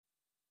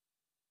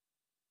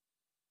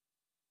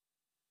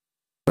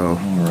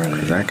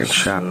Because I could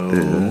chop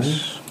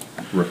this.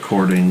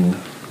 Recording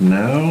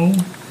now.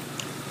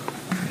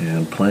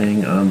 And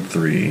playing on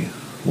 3.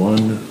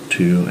 1,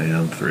 2,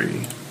 and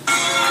 3.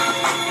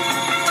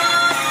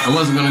 I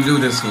wasn't going to do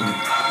this one,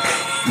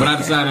 but I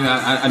decided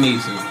I need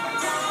to.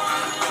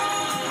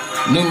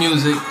 New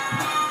music.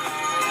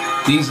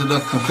 These are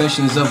the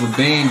confessions of a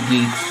band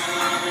geek.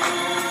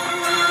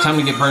 Time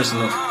to get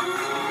personal.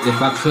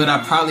 If I could,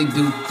 I'd probably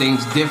do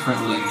things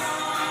differently.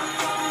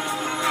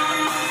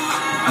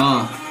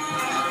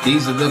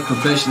 These are the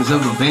confessions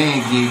of a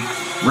band geek.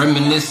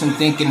 Reminiscing,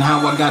 thinking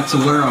how I got to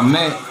where I'm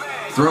at.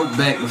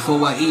 Throwback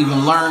before I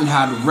even learned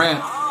how to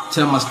rap.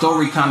 Tell my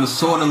story kinda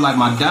sorta like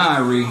my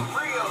diary.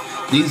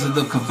 These are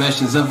the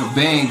confessions of a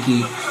band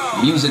geek.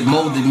 Music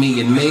molded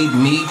me and made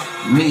me,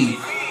 me.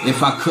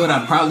 If I could,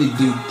 I'd probably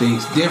do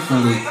things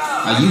differently.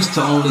 I used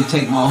to only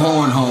take my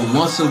horn home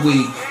once a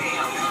week.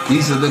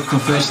 These are the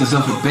confessions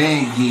of a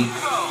band geek.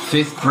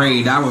 5th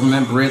grade, I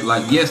remember it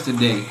like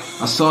yesterday.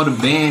 I saw the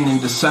band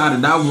and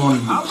decided I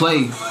wanted to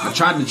play. I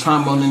tried the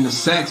trombone and the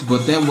sax,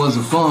 but that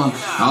wasn't fun.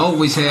 I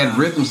always had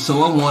rhythm,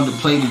 so I wanted to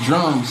play the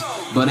drums.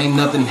 But ain't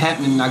nothing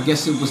happening, I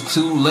guess it was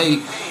too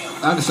late.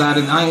 I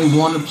decided I ain't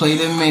want to play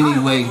them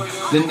anyway.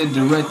 Then the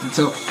director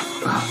told...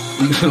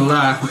 You can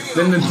lie.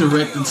 Then the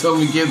director told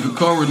me give the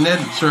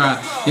cornet a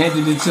try.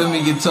 Handed it to me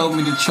and told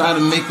me to try to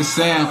make a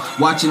sound.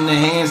 Watching the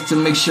hands to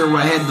make sure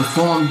I had the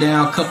form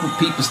down. Couple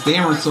people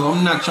staring, so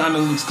I'm not trying to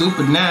look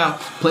stupid now.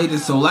 Played it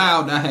so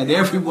loud, I had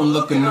everyone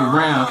looking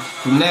around.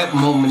 From that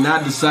moment,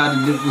 I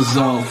decided it was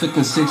on. 5th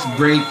and 6th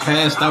grade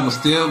passed, I was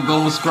still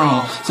going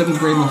strong. 7th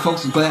grade, my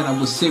folks were glad I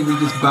was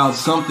serious about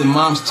something.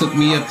 Moms took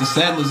me up to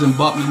Sadler's and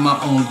bought me my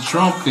own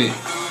trumpet.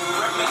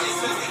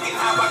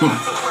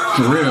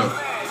 For real.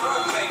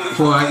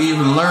 Before I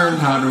even learned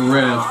how to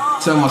rap.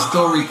 Tell my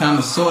story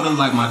kinda sorta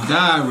like my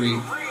diary.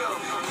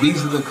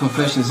 These are the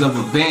confessions of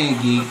a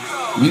band geek.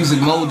 Music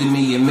molded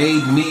me and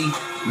made me,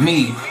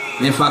 me.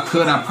 If I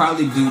could, I'd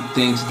probably do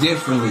things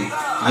differently.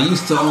 I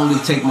used to only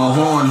take my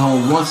horn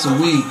home once a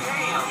week.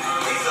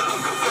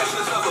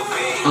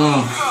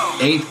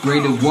 8th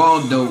grade at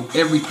Waldo,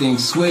 everything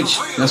switched.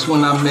 That's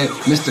when I met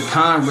Mr.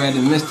 Conrad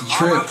and Mr.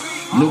 Tripp.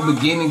 New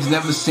beginnings,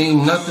 never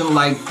seen nothing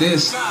like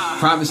this.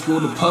 Private school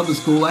to public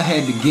school, I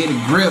had to get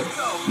a grip.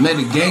 Met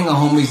a gang of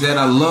homies that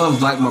I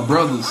loved like my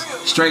brothers.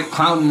 Straight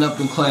clowning up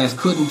in class,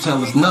 couldn't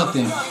tell us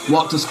nothing.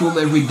 Walked to school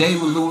every day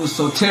with Louis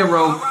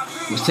Sotero.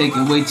 Was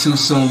taken way too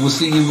soon, we'll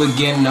see you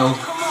again though.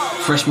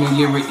 Freshman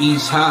year at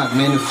East High,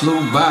 man, it flew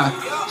by.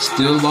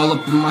 Still all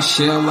up in my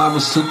shell, I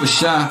was super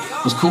shy.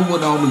 Was cool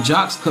with all the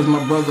jocks, cause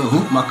my brother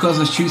Hoop, my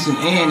cousins Treese and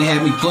Ann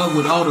had me plugged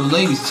with all the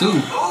ladies too.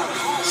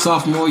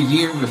 Sophomore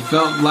year, it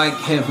felt like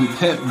having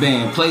pep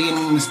band. Playing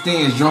in the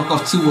stands, drunk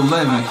off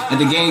 211. At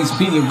the games,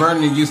 me and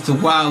Vernon used to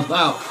wild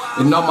out.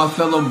 And all my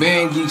fellow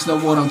band geeks know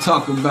what I'm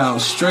talking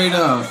about. Straight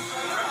up.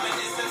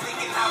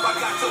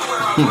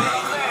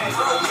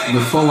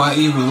 Before I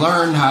even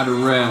learned how to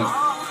rap.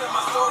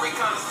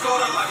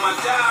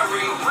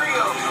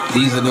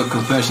 These are the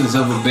confessions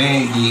of a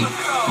band geek.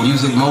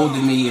 Music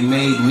molded me and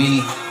made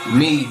me,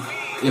 me.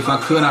 If I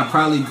could, I'd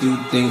probably do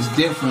things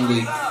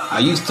differently. I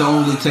used to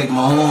only take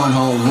my horn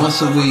home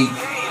once a week.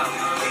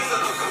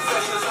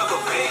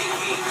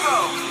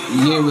 The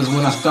year was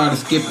when I started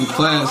skipping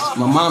class.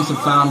 My mom had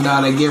found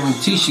out, I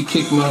guarantee she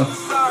kicked me.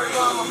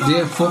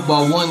 Did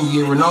football one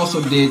year and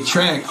also did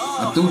track.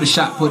 I threw the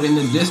shot put in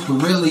the disc,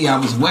 but really I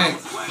was whack.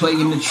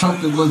 Playing the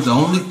trumpet was the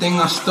only thing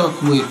I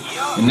stuck with.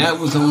 And that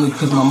was only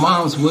because my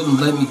moms wouldn't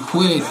let me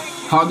quit.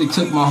 Hardly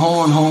took my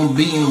horn home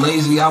being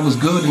lazy. I was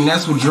good, and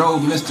that's what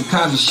drove Mr.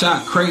 Kaza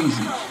shot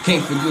crazy.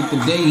 Can't forget the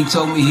day he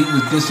told me he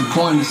was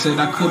disappointed. Said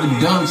I could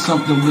have done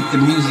something with the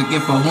music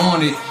if I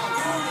wanted.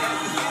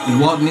 The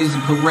Walt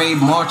Disney Parade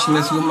marching,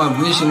 that's what my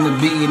vision to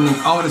be. And an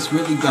artist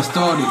really got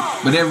started.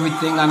 But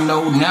everything I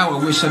know now,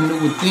 I wish I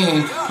knew it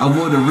then. I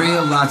would have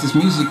realized this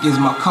music is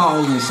my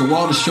calling. So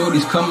all the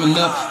shorties coming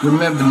up,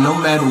 remember no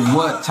matter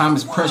what, time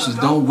is precious,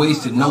 don't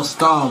waste it, no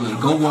stalling,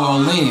 go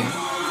all in.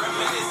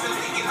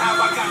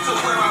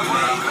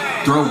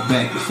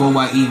 Throwback before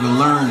I even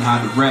learned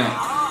how to rap.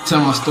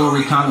 Tell my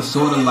story kinda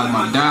sorta like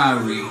my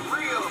diary.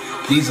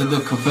 These are the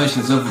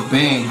confessions of a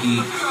band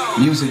geek.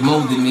 Music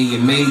molded me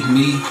and made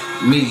me,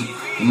 me.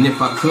 And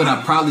if I could,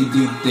 I'd probably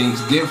do things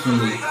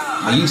differently.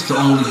 I used to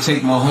only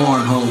take my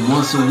horn home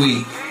once a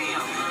week.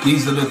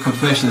 These are the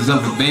confessions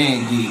of a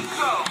band geek.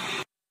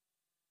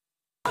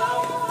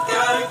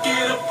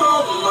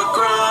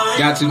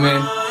 Got to,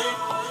 man.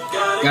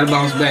 Gotta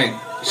bounce back.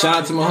 Shout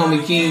out to my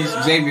homie Keys,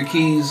 Xavier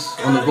Keys,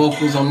 on the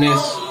vocals on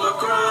this.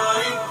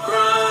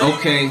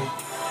 Okay.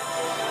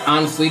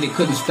 Honestly, they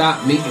couldn't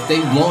stop me if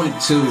they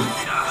wanted to.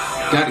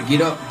 Gotta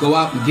get up, go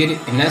out and get it,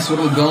 and that's what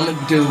I'm gonna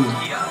do.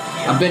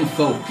 I've been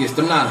focused,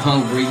 I'm not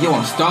hungry. Yo,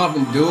 I'm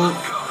starving, dude.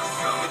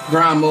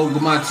 Grind mode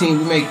with my team,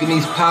 we're making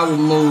these power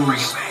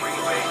moves.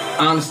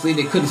 Honestly,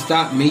 they couldn't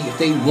stop me if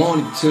they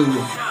wanted to.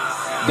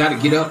 Gotta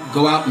get up,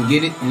 go out and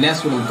get it, and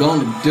that's what I'm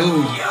gonna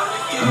do.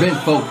 I've been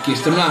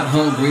focused, I'm not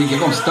hungry.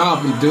 Yo, I'm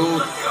starving,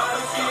 dude.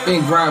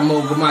 In grind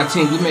mode with my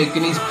team, we're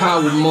making these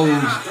power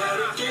moves.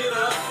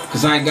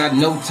 Cause I ain't got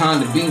no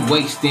time to be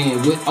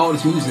wasting with all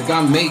this music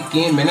I'm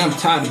making. Man, I'm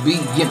tired of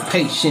being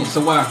impatient,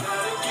 so I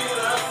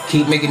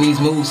keep making these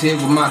moves here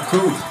with my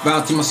crew.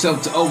 Vow to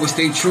myself to always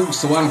stay true,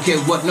 so I don't care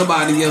what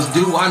nobody else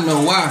do. I know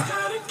why.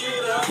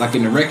 Like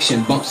an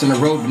erection, bumps in the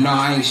road, but nah,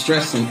 I ain't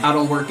stressing. I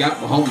don't work out,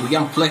 but homie,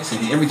 I'm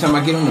flexing. Every time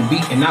I get on the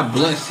beat and I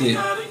bless it.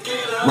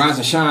 Rise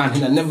and shine,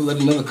 and I never let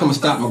another come and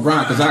stop my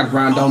grind. Cause I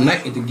grind all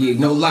night at the gig,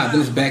 no lie.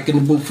 Then it's back in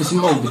the booth for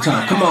some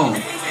overtime. Come on.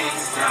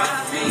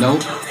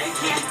 Nope.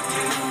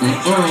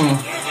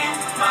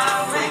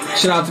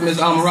 Shout out to Miss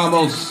Alma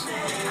Ramos.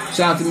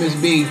 Shout out to Miss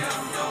B.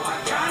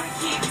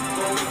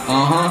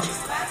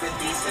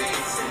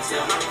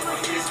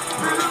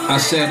 I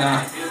said,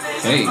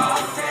 hey.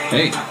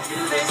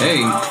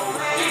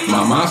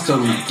 My mom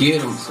told me to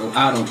get them, so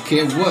I don't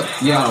care what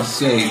y'all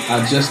say.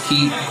 I just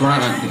keep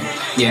grinding.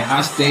 Yeah,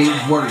 I stay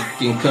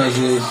working, cause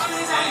it's,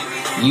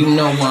 you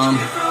know,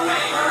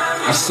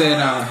 I said,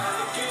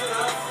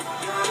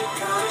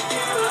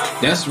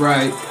 that's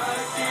right.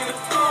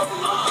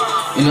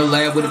 In the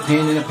lab with a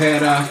pen and a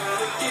pad,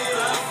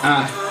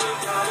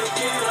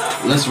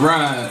 let's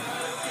ride.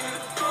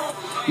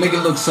 Make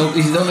it look so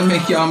easy, don't it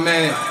make y'all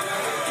mad?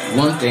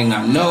 One thing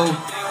I know,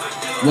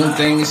 one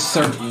thing is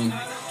certain.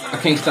 I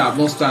can't stop,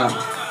 won't stop,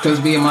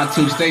 cause me and my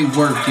team stay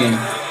working.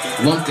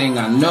 One thing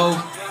I know,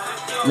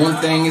 one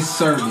thing is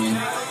certain.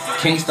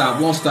 Can't stop,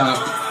 won't stop,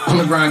 on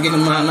the grind,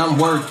 getting mine, I'm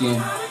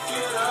working.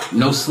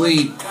 No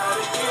sleep,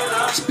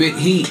 spit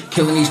heat,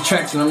 killing these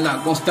tracks, and I'm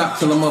not gonna stop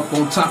till I'm up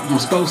on top where I'm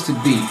supposed to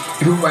be.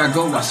 Everywhere I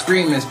go, I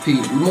scream SP.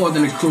 We're more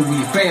than a crew,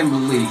 we a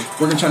family.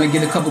 Working trying to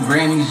get a couple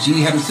Grammys, G,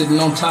 having sitting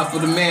on top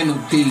of the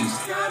mantelpiece.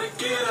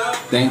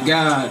 Thank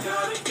God.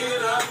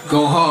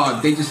 Go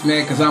hard, they just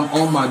mad cause I'm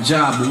on my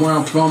job. But where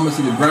I'm from is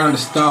to the ground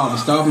to starve.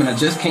 Starving, I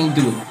just can't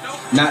do it.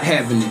 Not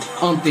having it,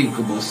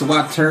 unthinkable. So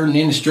I turn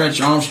in and stretch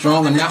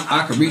Armstrong, and now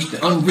I can reach the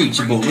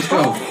unreachable. Let's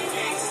go.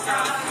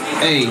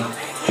 Hey,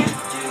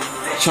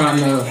 trying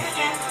to,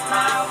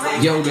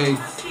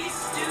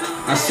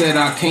 I said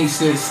I can't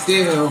sit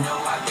still.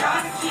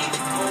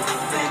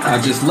 I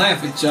just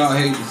laugh at y'all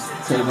haters.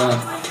 Cause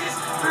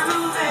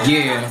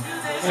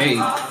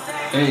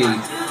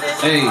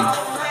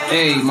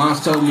hey,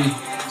 mom's told me.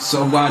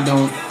 So I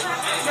don't,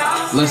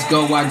 let's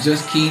go, I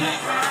just keep,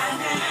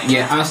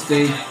 yeah, I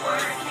stay,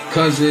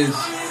 cause it's,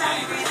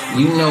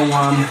 you know,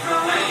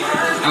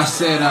 I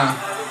said,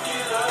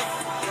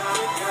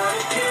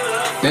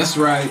 that's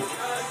right,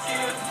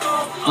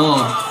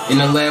 in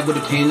the lab with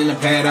a pen and a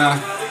pad,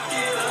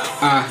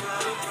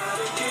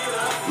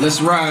 let's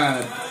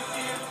ride,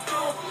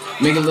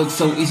 make it look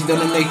so easy,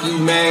 don't it make you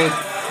mad?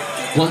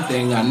 One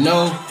thing I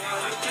know,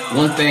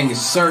 one thing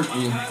is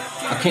certain,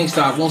 I can't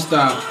stop, won't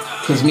stop.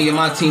 Cause me and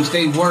my team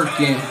stay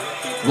working.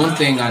 One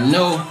thing I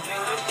know,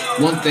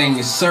 one thing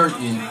is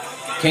certain.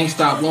 Can't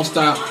stop, won't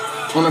stop.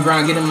 On the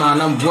grind, getting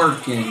mine, I'm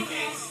working.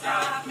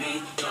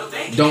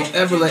 Don't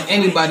ever let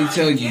anybody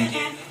tell you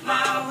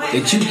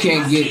that you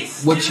can't get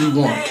what you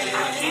want.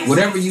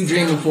 Whatever you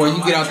dreaming for, you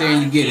get out there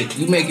and you get it.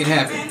 You make it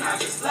happen.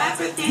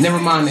 Never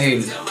mind the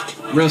haters.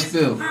 Real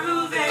spill.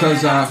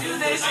 Cause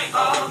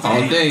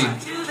all day,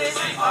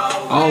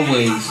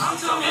 always,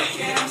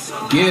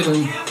 get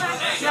them.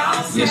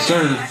 Yes,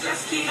 sir.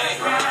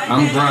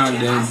 I'm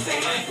grinding.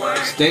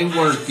 Stay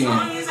working.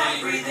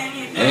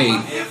 Hey,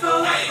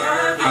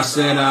 I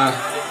said,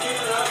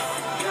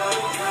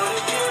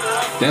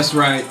 that's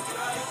right.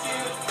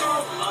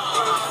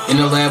 In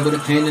the lab with a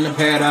pen and a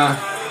pad,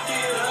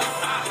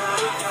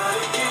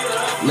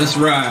 let's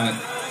ride.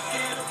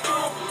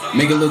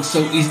 Make it look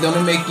so easy, don't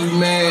it make you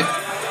mad?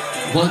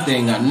 One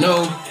thing I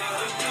know,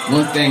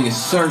 one thing is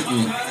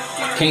certain.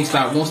 Can't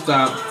stop, won't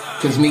stop,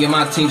 cause me and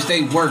my team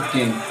stay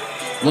working.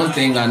 One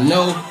thing I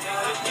know,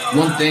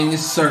 one thing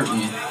is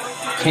certain.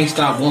 Can't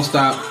stop, won't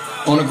stop.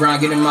 On the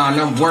grind, getting mine,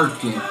 I'm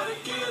working.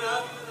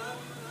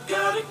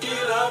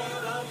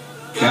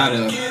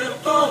 Gotta.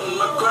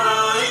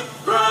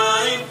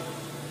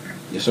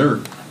 Yes,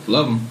 sir.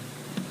 Love them.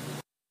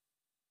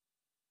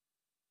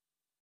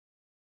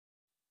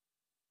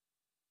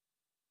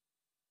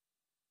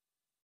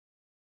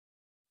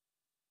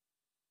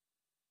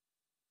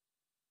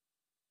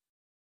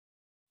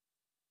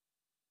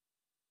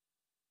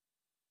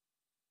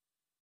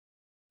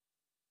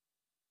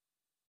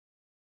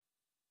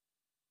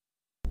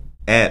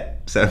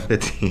 At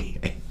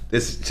 7:58.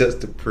 This is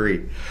just a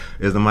pre.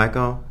 Is the mic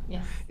on?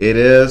 Yes. It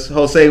is.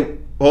 Josue,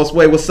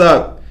 what's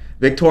up?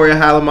 Victoria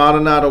Hyla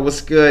Maldonado, what's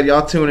good?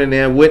 Y'all tuning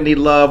in. Whitney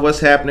Love, what's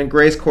happening?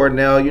 Grace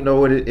Cornell, you know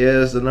what it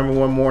is. The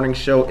 #1 morning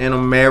show in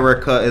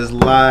America is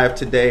live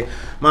today.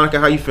 Monica,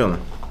 how you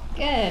feeling?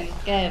 Good.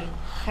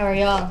 How are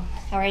y'all?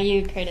 How are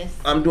you, Curtis?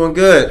 I'm doing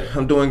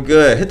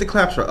good. Hit the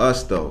claps for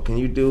us, though. Can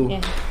you do?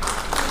 Yeah.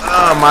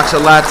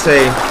 Matcha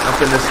latte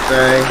up in this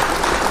thing.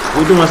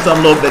 We're doing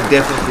something a little bit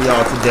different for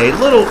y'all today.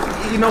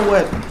 You know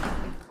what?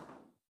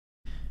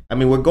 I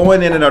mean, we're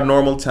going in at our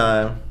normal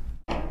time.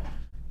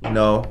 You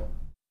know,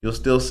 you'll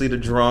still see the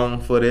drone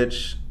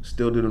footage,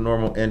 still do the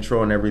normal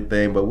intro and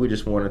everything, but we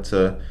just wanted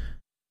to,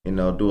 you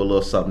know, do a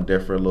little something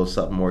different, a little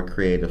something more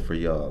creative for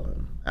y'all.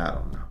 And I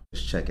don't know.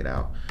 Just check it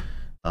out.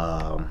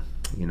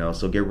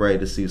 So get ready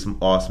to see some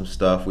awesome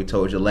stuff. We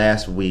told you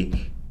last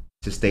week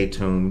to stay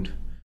tuned,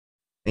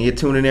 and you're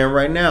tuning in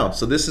right now.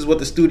 So this is what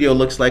the studio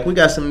looks like. We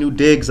got some new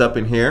digs up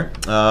in here.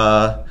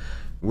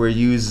 We're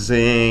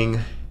using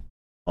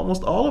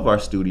almost all of our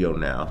studio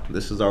now.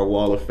 This is our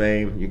wall of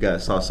fame. You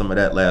guys saw some of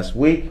that last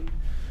week,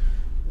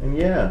 and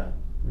yeah,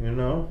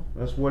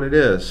 that's what it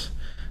is.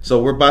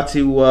 So we're about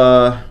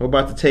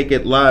to take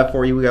it live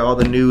for you. We got all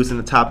the news and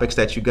the topics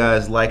that you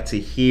guys like to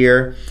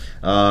hear.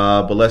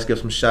 But let's give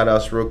some shout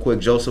outs real quick.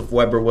 Joseph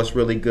Weber, what's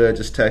really good?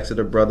 Just texted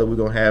a brother. We're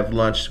going to have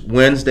lunch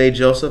Wednesday,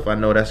 Joseph. I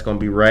know that's going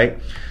to be right.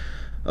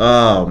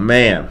 Oh,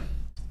 man.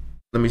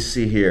 Let me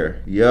see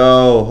here.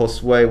 Yo,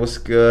 Josue, what's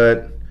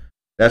good?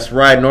 That's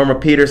right. Norma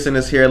Peterson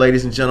is here,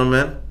 ladies and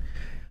gentlemen.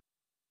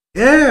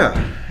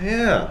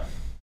 Yeah.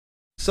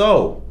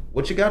 So,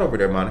 what you got over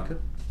there, Monica?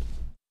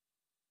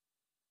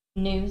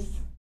 News.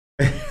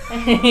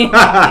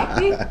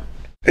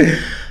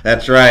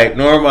 That's right.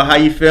 Norma, how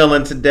you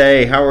feeling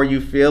today? How are you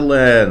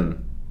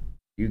feeling?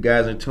 You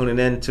guys are tuning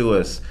in to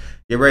us.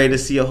 Get ready to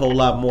see a whole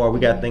lot more. We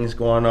got things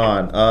going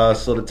on.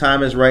 So the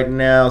time is right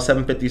now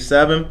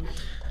 7:57.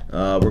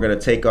 We're going to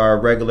take our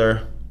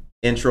regular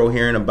intro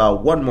here in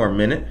about one more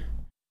minute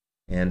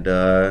and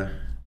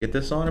get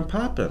this on and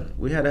popping.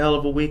 We had a hell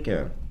of a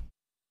weekend.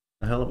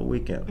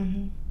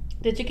 Mm-hmm.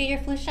 Did you get your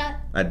flu shot?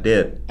 I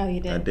did. Oh, you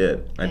did? I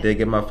did. I did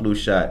get my flu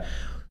shot.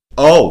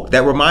 Oh,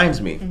 that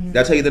reminds me. Did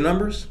I tell you the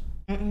numbers?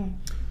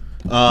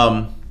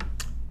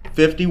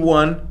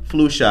 51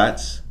 flu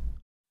shots,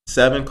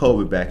 7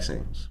 COVID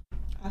vaccines.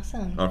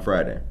 Awesome. On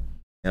Friday.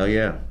 Hell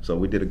yeah. So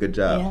we did a good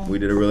job. Yeah. We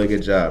did a really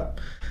good job.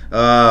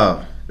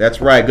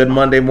 That's right. Good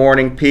Monday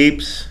morning,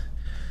 peeps.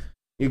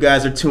 You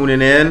guys are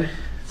tuning in.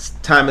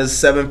 Time is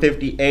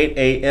 7:58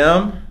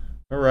 a.m.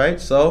 All right.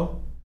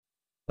 So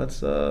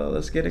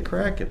let's get it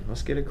cracking.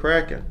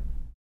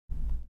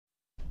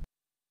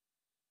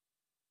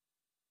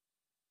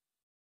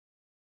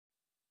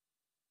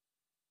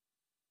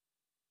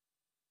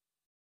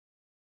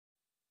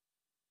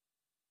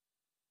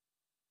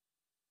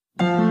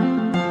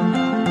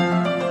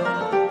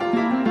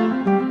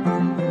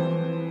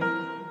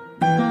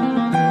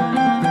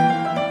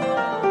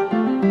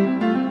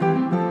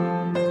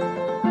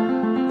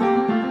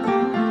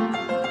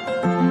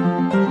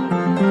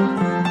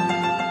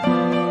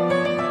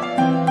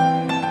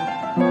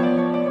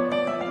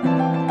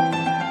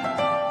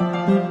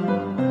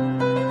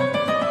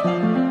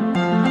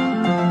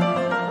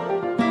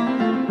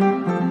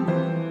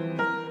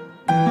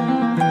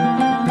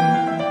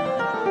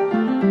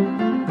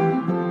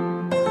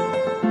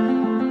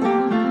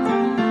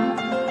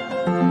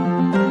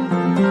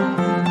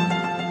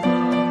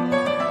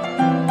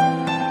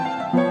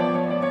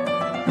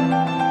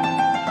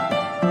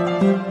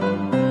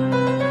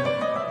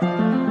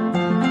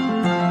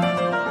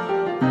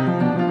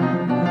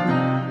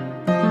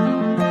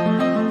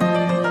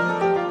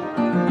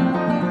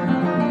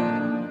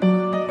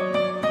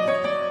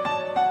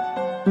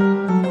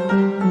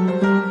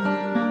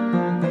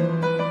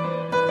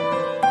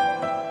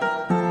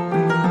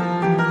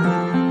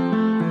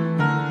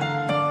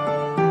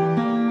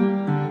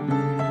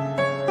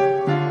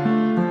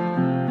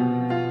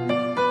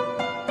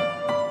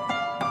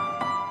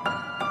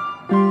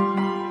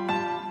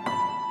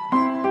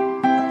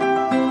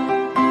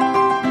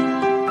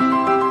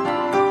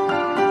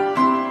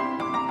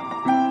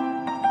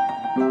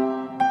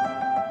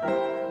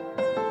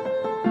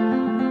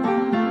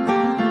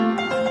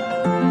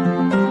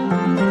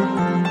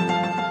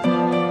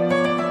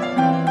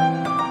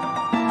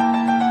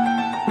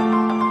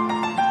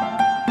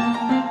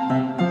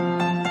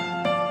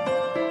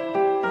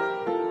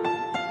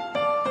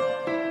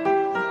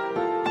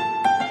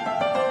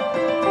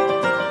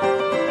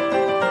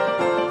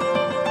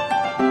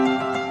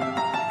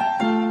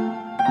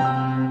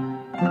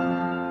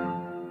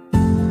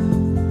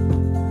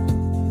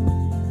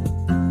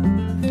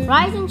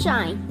 Rise and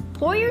shine.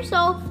 Pour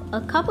yourself a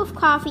cup of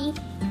coffee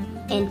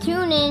and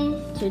tune in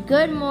to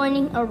Good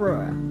Morning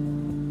Aurora.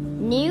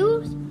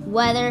 News,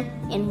 weather,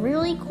 and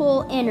really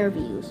cool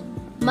interviews.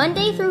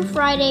 Monday through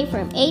Friday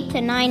from 8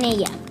 to 9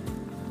 a.m.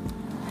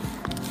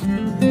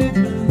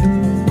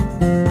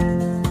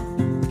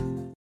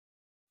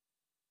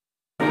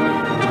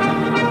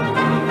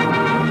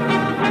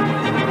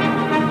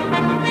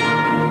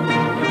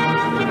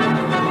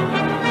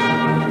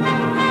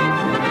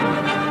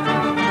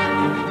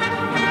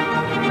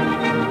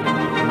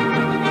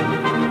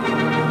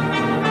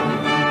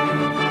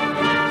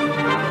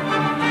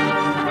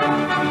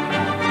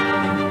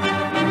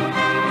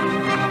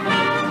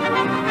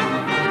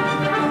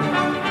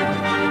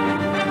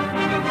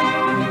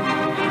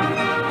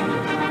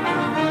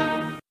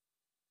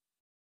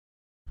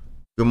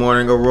 Good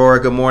morning, Aurora.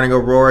 Good morning,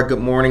 Aurora. Good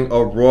morning,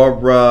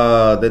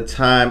 Aurora. The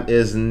time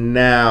is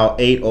now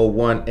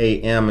 8:01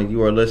 a.m. and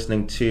you are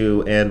listening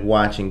to and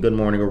watching Good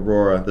Morning,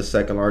 Aurora, the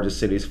second largest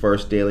city's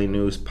first daily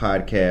news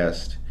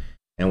podcast.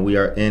 And we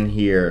are in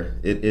here.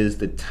 It is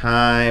the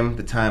time.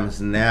 The time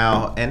is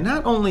now. And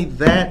not only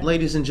that,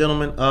 ladies and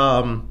gentlemen,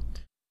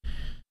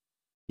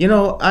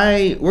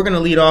 we're gonna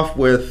lead off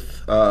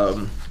with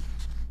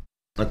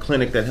a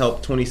clinic that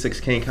helped 26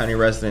 Kane County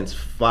residents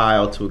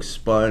file to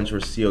expunge or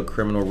seal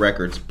criminal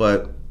records.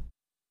 But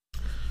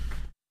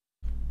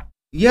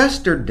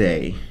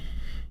yesterday,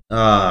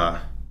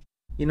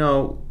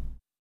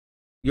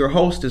 your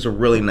host is a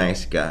really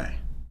nice guy,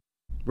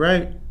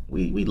 right?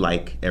 We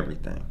like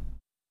everything.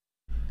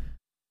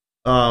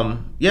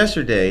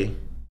 Yesterday,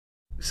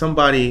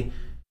 somebody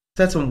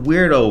said some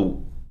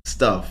weirdo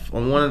stuff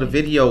on one of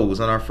the videos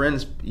on our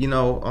friends,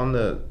 on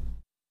the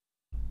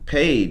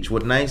page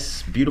with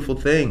nice, beautiful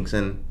things,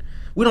 and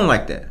we don't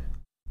like that.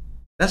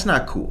 That's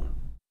not cool.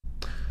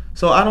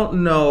 So I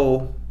don't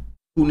know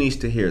who needs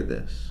to hear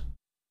this.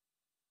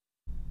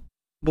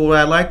 But what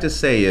I'd like to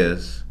say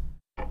is,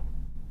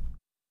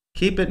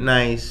 keep it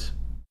nice,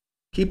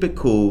 keep it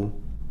cool,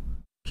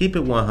 keep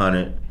it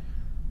 100.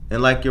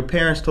 And like your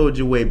parents told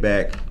you way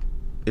back,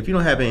 if you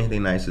don't have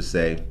anything nice to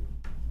say,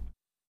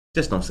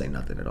 just don't say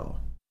nothing at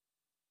all.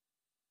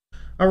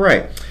 All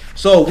right.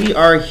 So we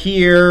are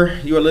here.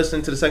 You are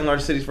listening to the second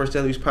largest city's first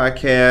daily news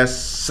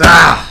podcast.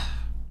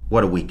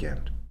 What a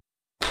weekend.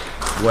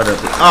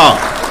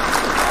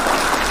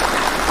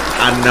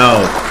 I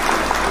know.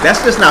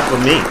 That's just not for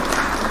me.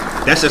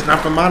 That's just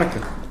not for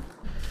Monica.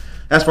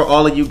 That's for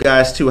all of you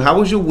guys, too. How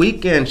was your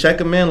weekend? Check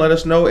them in. Let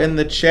us know in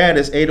the chat.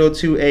 It's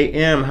 8:02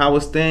 a.m. How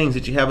was things?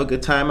 Did you have a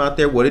good time out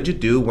there? What did you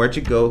do? Where'd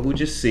you go?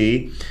 Who'd you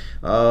see?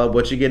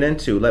 What you get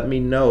into? Let me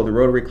know. The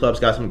Rotary Club's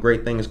got some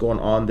great things going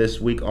on this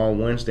week on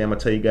Wednesday. I'm going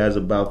to tell you guys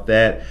about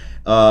that.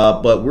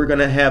 But we're going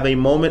to have a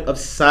moment of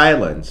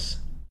silence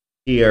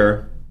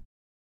here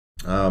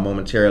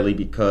momentarily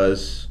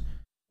because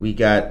we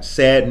got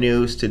sad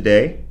news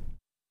today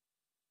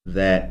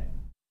that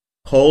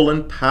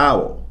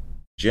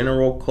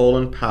General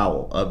Colin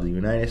Powell of the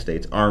United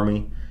States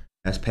Army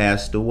has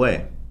passed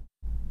away.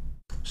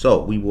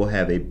 So we will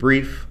have a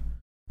brief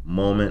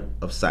moment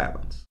of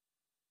silence.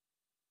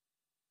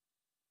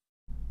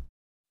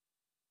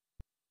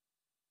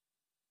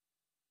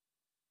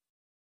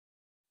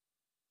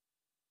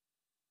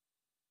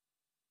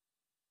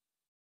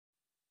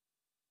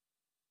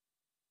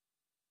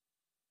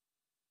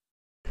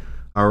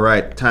 All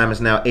right, time is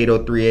now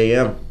 8:03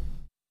 a.m.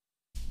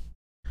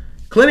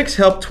 Clinics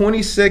helped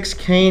 26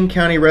 Kane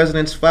County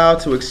residents file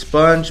to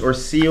expunge or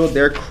seal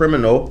their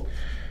criminal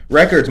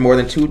records. More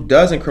than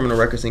 24 criminal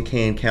records in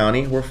Kane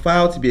County were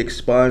filed to be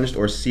expunged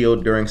or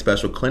sealed during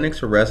special clinics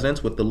for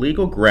residents with the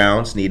legal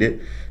grounds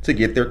needed to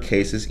get their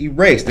cases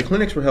erased. The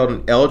clinics were held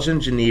in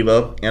Elgin,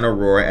 Geneva, and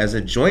Aurora as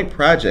a joint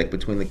project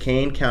between the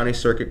Kane County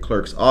Circuit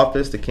Clerk's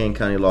Office, the Kane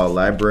County Law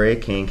Library,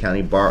 Kane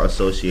County Bar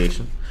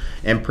Association,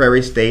 and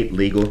Prairie State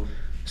Legal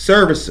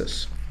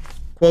Services.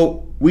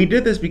 Quote, "We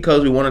did this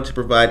because we wanted to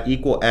provide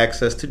equal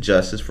access to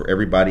justice for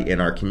everybody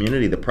in our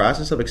community. The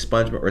process of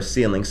expungement or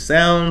sealing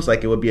sounds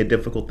like it would be a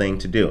difficult thing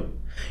to do.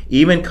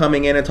 Even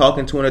coming in and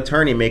talking to an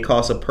attorney may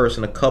cost a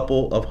person a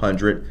couple of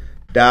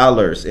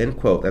 $100, end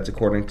quote. That's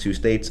according to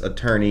State's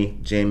Attorney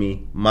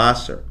Jamie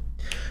Mosser.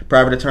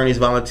 Private attorneys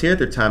volunteered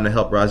their time to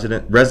help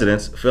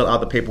residents fill out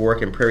the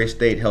paperwork, and Prairie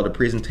State held a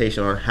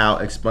presentation on how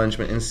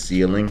expungement and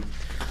sealing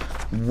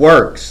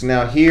works.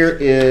 Now here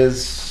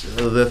is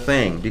the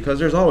thing, because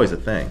there's always a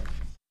thing.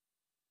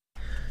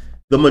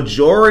 The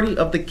majority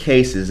of the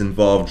cases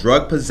involve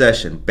drug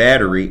possession,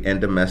 battery,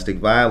 and domestic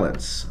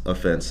violence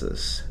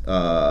offenses.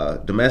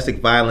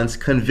 Domestic violence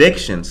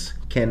convictions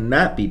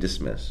cannot be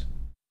dismissed.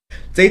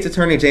 State's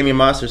Attorney Jamie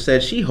Mosser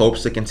said she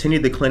hopes to continue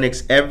the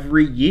clinics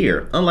every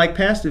year. Unlike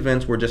past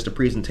events where just a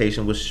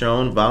presentation was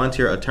shown,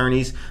 volunteer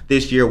attorneys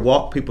this year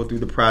walk people through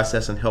the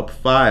process and help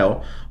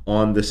file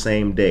on the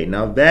same day.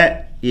 Now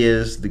that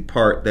is the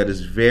part that is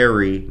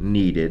very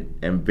needed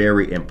and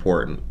very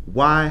important.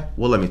 Why?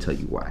 Well, let me tell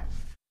you why.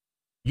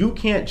 You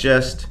can't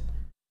just,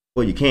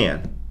 well, you can,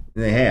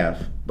 and they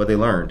have, but they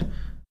learned.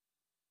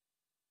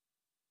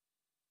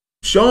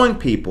 Showing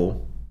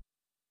people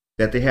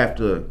that they have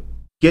to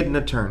get an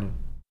attorney,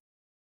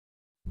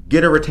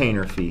 get a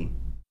retainer fee,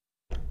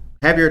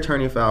 have your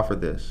attorney file for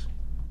this,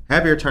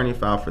 have your attorney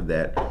file for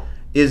that,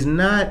 is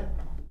not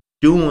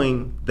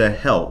doing the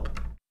help,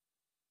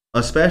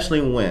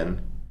 especially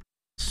when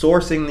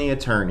sourcing the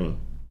attorney,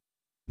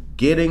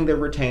 getting the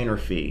retainer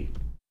fee,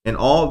 and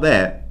all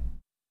that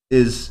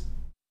is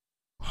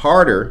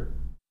harder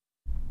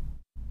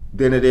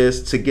than it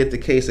is to get the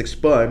case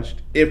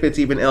expunged, if it's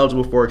even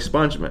eligible for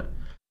expungement.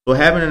 So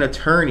having an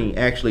attorney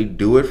actually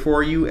do it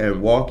for you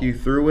and walk you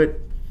through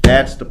it,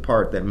 that's the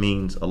part that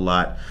means a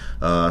lot,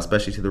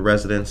 especially to the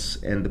residents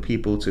and the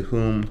people to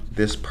whom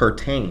this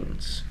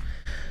pertains.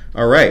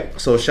 All right,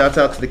 so shouts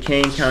out to the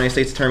Kane County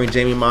State's Attorney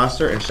Jamie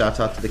Mosser, and shouts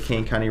out to the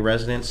Kane County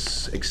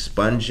residents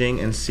expunging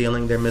and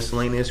sealing their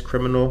miscellaneous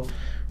criminal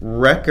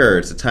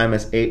records. The time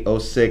is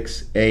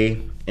 8:06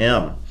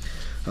 a.m.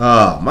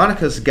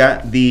 Monica's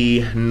got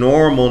the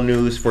normal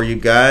news for you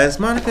guys.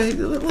 Monica,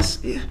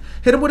 let's hit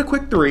him with a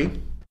quick three.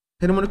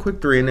 Hit him with a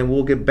quick three, and then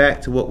we'll get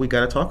back to what we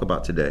got to talk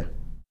about today.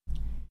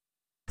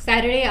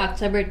 Saturday,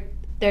 October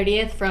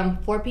 30th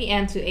from 4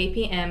 p.m. to 8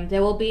 p.m.,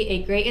 there will be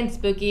a great and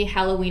spooky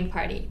Halloween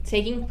party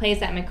taking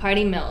place at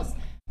McCarty Mills,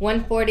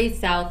 140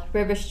 South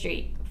River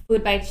Street.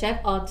 Food by Chef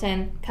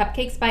Alton,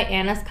 cupcakes by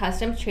Anna's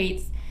Custom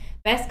Treats,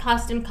 best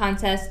costume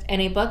contest,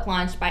 and a book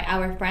launch by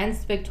our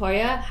friends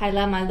Victoria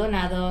Jaila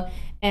Maldonado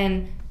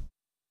and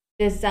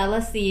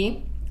Desala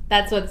C.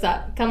 That's what's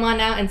up. Come on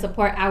out and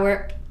support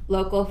our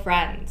local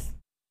friends.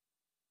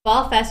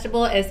 Fall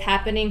Festival is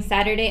happening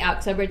Saturday,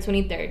 October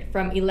 23rd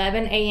from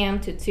 11 a.m.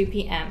 to 2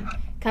 p.m.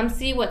 Come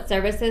see what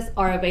services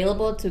are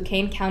available to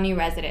Kane County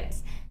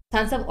residents.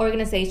 Tons of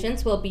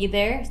organizations will be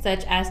there,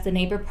 such as the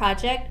Neighbor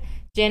Project,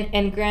 Jen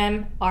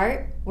Ingram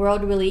Art,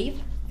 World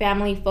Relief,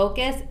 Family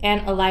Focus,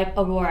 and Alive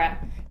Aurora.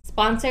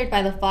 Sponsored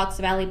by the Fox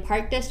Valley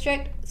Park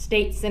District,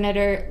 State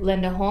Senator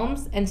Linda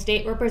Holmes, and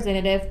State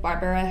Representative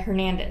Barbara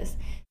Hernandez.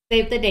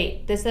 Save the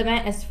date. This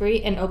event is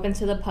free and open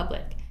to the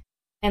public,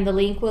 and the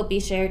link will be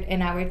shared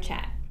in our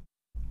chat.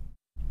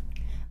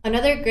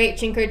 Another great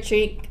trick or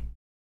treat.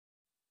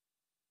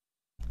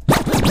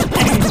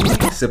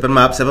 Sip 'em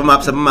up, sip 'em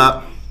up, sip 'em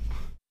up.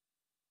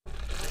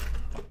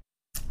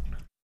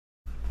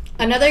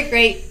 Another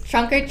great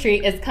trunk or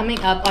treat is coming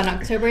up on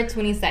October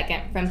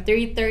 22nd from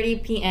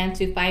 3:30 p.m.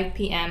 to 5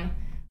 p.m.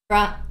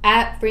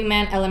 At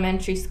Freeman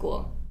Elementary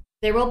School.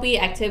 There will be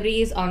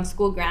activities on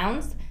school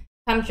grounds.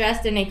 Come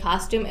dressed in a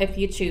costume if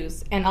you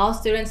choose, and all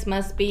students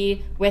must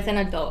be with an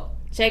adult.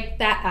 Check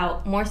that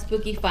out. More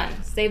spooky fun.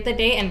 Save the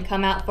date and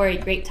come out for a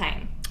great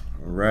time.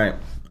 All right.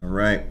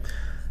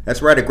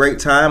 That's right, a great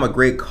time, a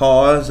great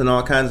cause, and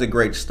all kinds of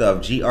great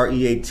stuff.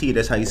 GREAT,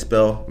 that's how you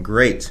spell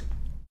great.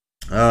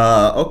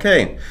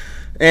 Okay.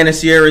 Anna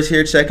Sierra's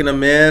here checking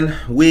them in.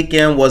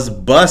 Weekend was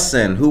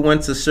bussin'. Who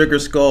went to Sugar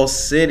Skull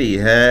City?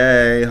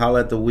 Hey,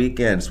 holla at the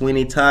weekend.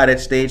 Sweeney Todd at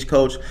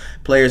Stagecoach.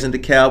 Players in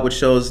DeKalb with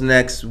shows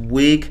next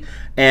week.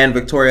 And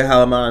Victoria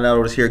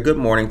Halamanado is here. Good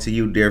morning to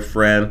you, dear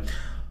friend.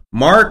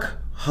 Mark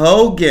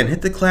Hogan.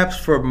 Hit the claps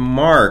for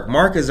Mark.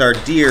 Mark is our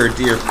dear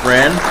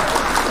friend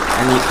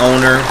and the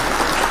owner.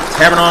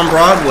 Tavern on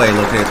Broadway,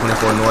 located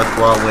 24 North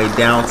Broadway,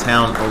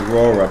 downtown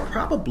Aurora.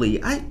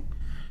 Probably,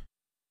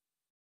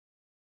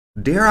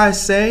 dare I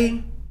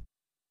say,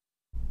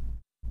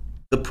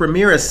 the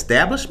premier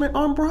establishment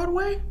on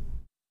Broadway?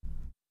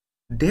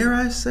 Dare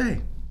I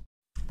say?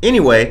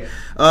 Anyway,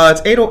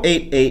 it's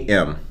 8:08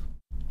 a.m.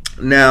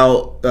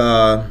 Now,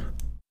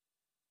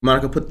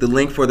 Monica put the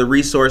link for the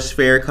resource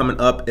fair coming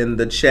up in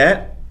the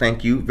chat.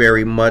 Thank you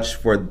very much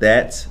for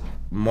that,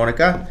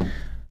 Monica.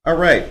 All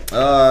right,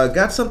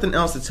 got something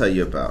else to tell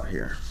you about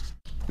here.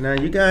 Now,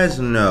 you guys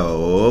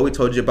know we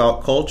told you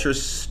about Culture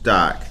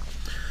Stock.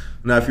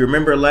 Now, if you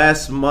remember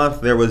last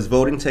month, there was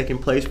voting taking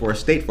place for a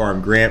State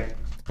Farm grant,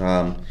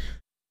 and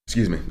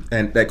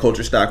that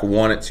Culture Stock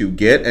wanted to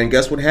get, and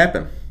guess what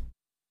happened?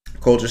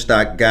 Culture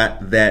Stock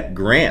got that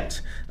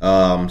grant.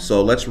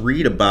 So let's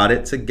read about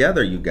it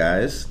together, you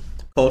guys.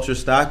 Culture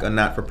Stock, a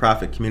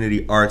not-for-profit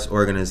community arts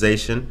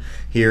organization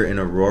here in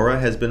Aurora,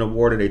 has been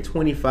awarded a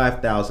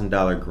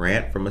 $25,000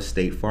 grant from a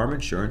State Farm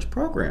insurance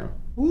program.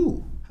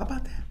 Ooh, how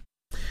about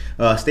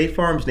that? State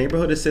Farm's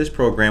Neighborhood Assist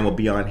program will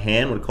be on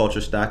hand with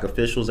Culture Stock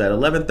officials at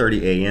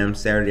 11:30 a.m.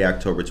 Saturday,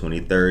 October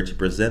 23rd to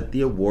present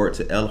the award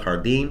to El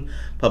Jardín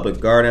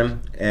Public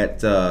Garden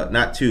at, I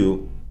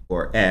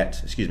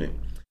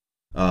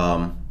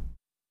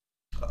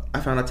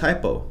found a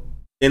typo,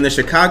 in the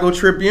Chicago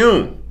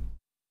Tribune.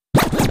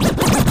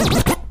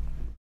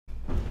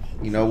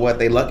 You know what?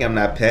 They lucky I'm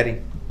not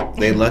petty.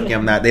 They lucky I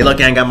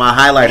ain't got my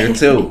highlighter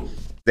too.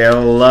 They're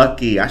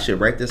lucky. I should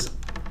write this.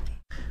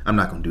 I'm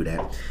not going to do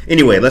that.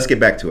 Anyway, let's get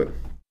back to it.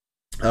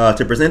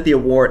 To present the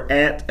award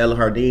at El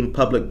Jardín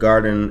Public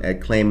Garden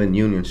at Clayman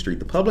Union Street.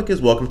 The public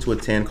is welcome to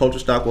attend. Culture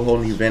Stock will hold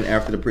an event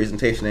after the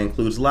presentation that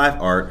includes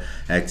live art,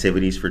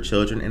 activities for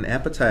children, and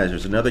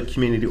appetizers. Another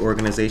community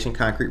organization,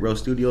 Concrete Row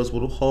Studios,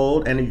 will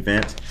hold an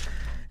event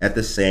at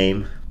the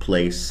same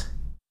place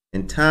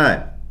and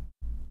time.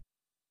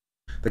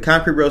 The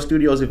Concrete Row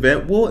Studios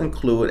event will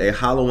include a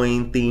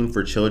Halloween theme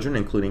for children,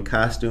 including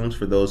costumes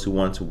for those who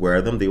want to wear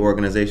them. The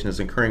organization is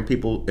encouraging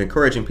people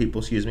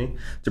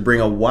to bring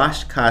a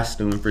washed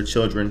costume for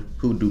children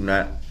who do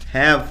not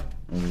have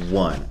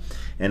one.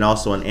 And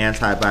also an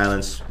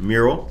anti-violence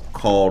mural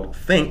called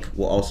Think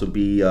will also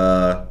be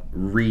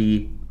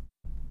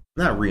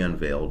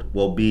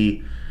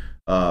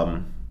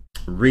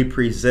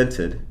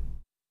represented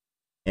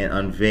and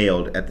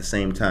unveiled at the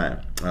same time.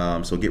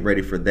 So get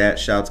ready for that.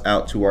 Shouts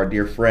out to our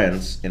dear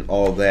friends and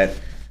all that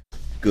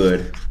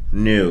good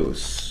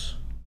news.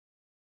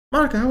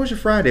 Monica, how was your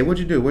Friday? What'd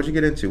you do? What'd you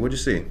get into? What'd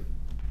you see?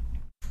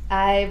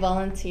 I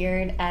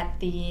volunteered at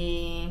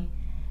the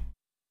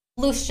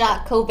flu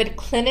shot COVID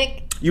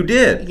clinic. You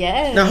did?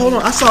 Yes. Now hold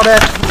on. I saw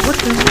that.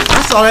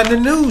 I saw that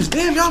in the news.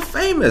 Damn, y'all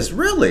famous.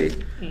 Really?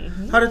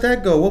 Mm-hmm. How did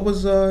that go? What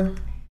was It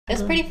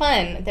was pretty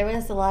fun. There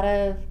was a lot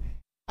of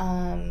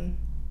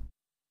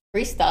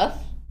free stuff.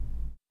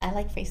 I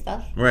like free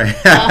stuff. Right.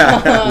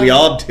 We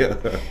all do.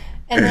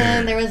 And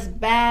then there was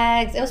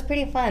bags. It was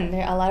pretty fun.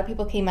 A lot of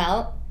people came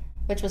out,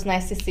 which was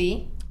nice to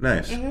see.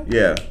 Nice. Mm-hmm.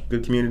 Yeah.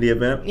 Good community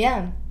event.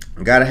 Yeah.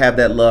 Gotta have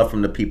that love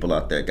from the people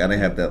out there. Gotta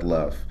have that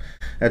love.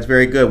 That's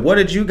very good. What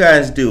did you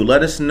guys do?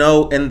 Let us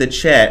know in the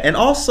chat. And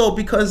also,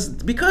 because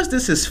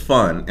this is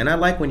fun, and I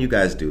like when you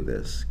guys do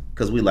this,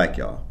 because we like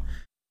y'all.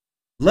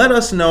 Let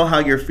us know how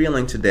you're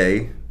feeling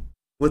today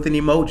with an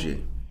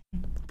emoji.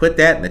 Put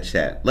that in the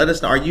chat. Let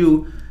us know. Are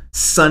you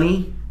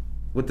sunny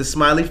with the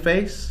smiley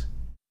face?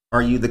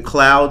 Are you the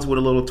clouds with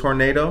a little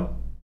tornado?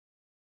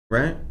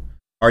 Right?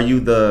 Are you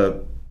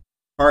the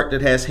heart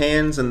that has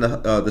hands and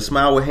the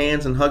smile with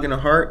hands and hugging a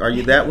heart? Are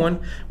you that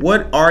one?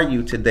 What are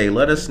you today?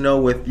 Let us know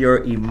with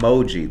your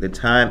emoji. The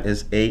time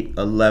is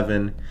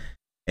 8:11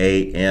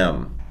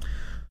 a.m.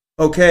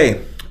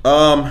 Okay.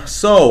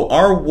 So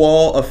our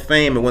wall of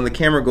fame, and when the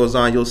camera goes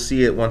on, you'll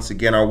see it once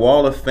again. Our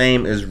wall of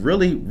fame is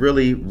really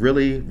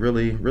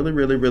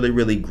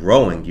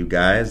growing, you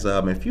guys.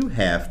 If you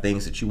have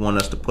things that you want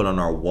us to put on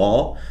our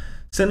wall,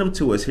 send them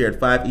to us here at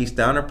 5 East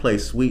Downer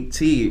Place, Sweet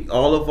Tea.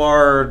 All of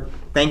our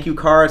thank you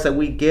cards that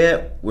we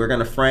get, we're going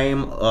to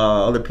frame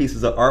other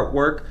pieces of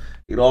artwork.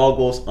 It all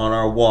goes on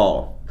our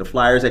wall. The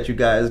flyers that you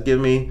guys give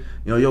me,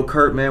 yo,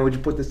 Kurt, man, would you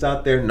put this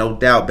out there? No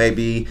doubt,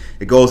 baby.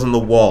 It goes on the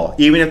wall.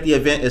 Even if the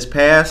event is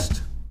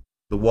past,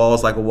 the wall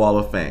is like a wall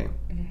of fame.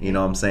 You know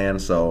what I'm saying?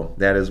 So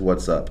that is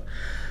what's up.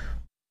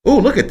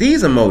 Ooh, look at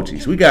these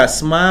emojis. We got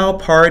smile,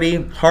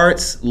 party,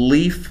 hearts,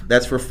 leaf.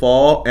 That's for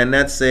fall. And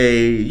that's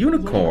a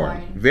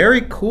unicorn.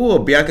 Very cool.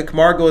 Bianca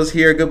Camargo is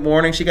here. Good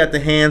morning. She got the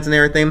hands and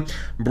everything.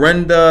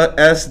 Brenda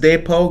S.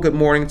 Depo, good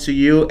morning to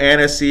you.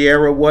 Anna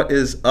Sierra, what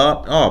is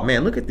up? Oh,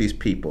 man, look at these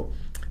people.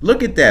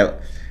 Look at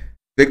that.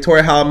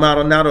 Victoria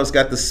Maldonato's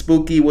got the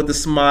spooky with the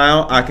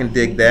smile. I can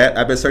dig that.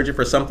 I've been searching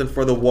for something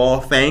for the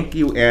wall. Thank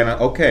you, Anna.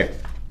 Okay.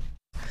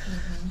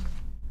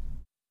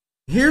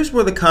 Here's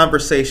where the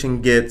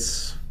conversation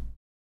gets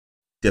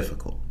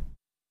difficult.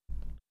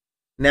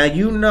 Now,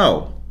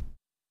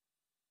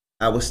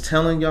 I was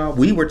telling y'all,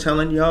 we were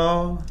telling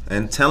y'all,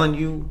 and telling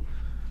you,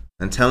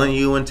 and telling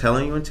you, and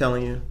telling you, and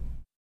telling you.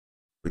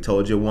 We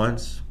told you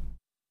once,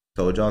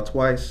 told y'all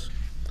twice.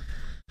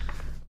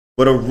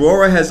 But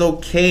Aurora has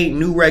okayed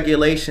new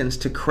regulations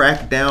to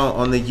crack down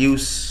on the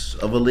use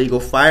of illegal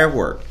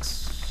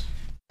fireworks.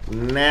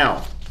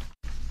 Now,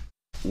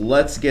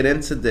 let's get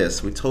into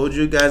this. We told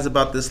you guys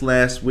about this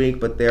last week,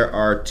 but there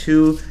are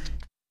two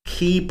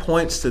key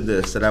points to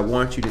this that I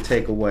want you to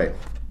take away.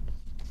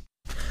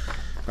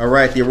 All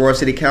right, the Aurora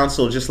City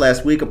Council just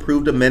last week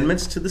approved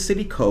amendments to the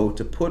city code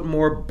to put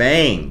more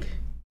bang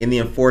in the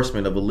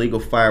enforcement of illegal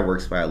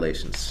fireworks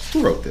violations.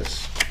 Who wrote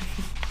this?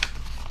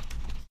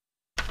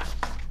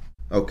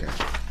 Okay.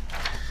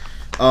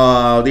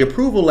 The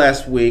approval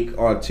last week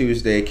on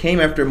Tuesday came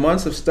after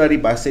months of study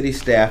by city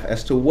staff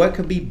as to what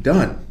could be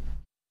done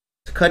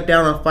to cut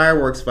down on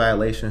fireworks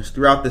violations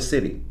throughout the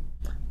city,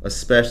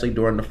 especially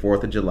during the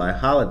 4th of July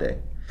holiday.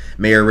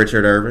 Mayor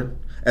Richard Irvin,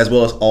 as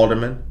well as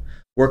aldermen,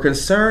 were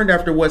concerned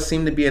after what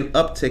seemed to be an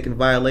uptick in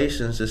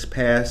violations this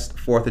past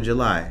 4th of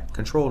July.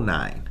 Control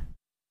 9.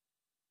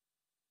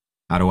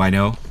 How do I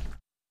know?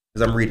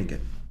 As I'm reading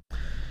it.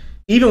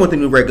 Even with the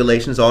new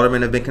regulations,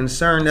 aldermen have been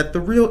concerned that the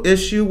real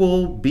issue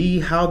will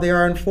be how they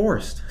are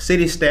enforced.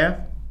 City staff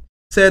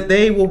said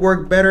they will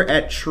work better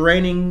at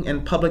training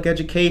and public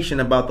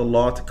education about the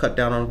law to cut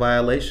down on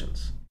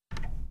violations.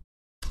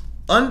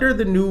 Under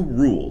the new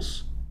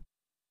rules,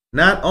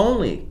 not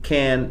only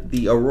can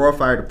the Aurora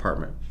Fire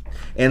Department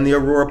and the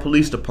Aurora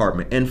Police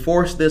Department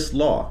enforce this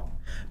law,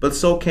 but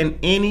so can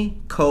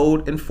any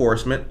code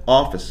enforcement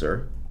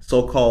officer,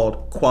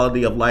 so-called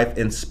quality of life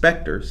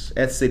inspectors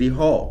at City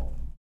Hall.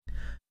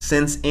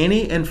 Since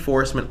any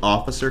enforcement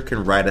officer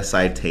can write a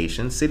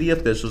citation, city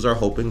officials are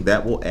hoping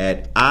that will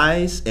add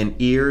eyes and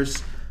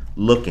ears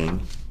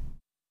looking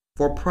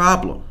for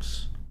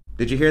problems.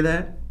 Did you hear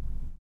that?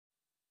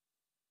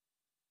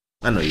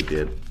 I know you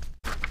did.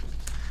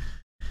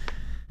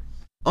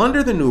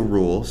 Under the new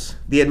rules,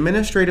 the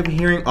administrative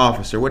hearing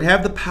officer would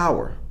have the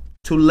power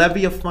to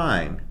levy a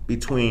fine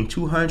between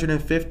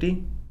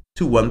 $250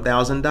 to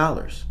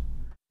 $1,000.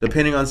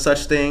 Depending on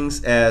such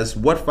things as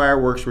what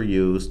fireworks were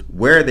used,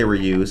 where they were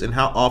used, and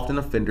how often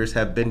offenders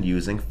have been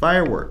using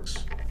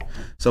fireworks.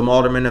 Some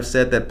aldermen have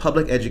said that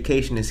public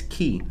education is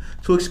key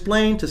to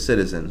explain to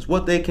citizens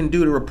what they can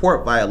do to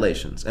report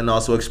violations, and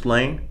also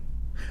explain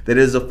that it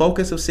is a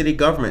focus of city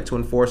government to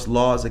enforce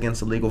laws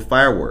against illegal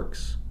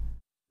fireworks.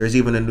 There's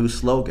even a new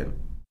slogan: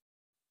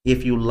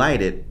 if you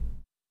light it,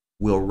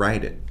 we'll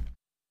write it.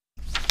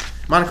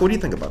 Monica, what do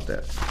you think about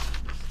that?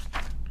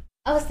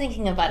 I was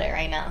thinking about it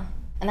right now.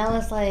 And I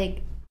was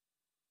like,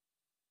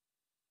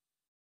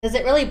 does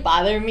it really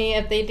bother me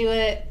if they do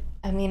it?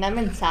 I mean, I'm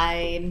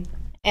inside.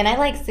 And I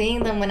like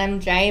seeing them when I'm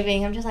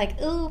driving. I'm just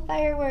like, ooh,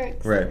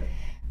 fireworks. Right.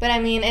 But I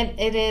mean,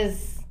 it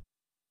is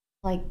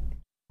like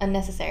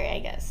unnecessary, I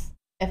guess.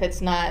 If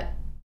it's not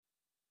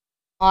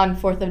on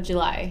 4th of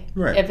July.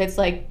 Right. If it's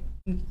like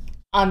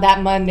on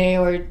that Monday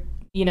or,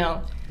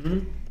 Mm-hmm.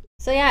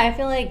 So yeah, I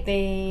feel like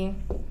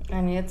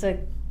it's a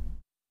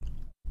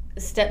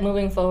step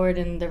moving forward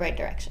in the right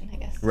direction, I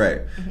guess.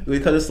 Right.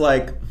 Because it's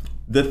like,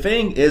 the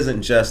thing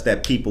isn't just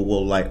that people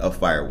will light a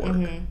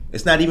firework.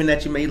 It's not even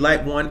that you may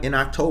light one in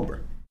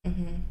October.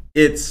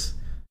 It's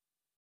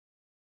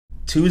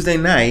Tuesday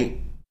night,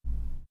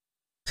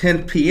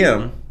 10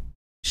 p.m.,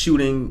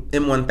 shooting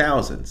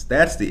M1000s.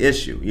 That's the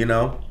issue, you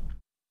know?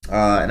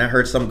 And I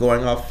heard some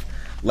going off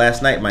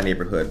last night in my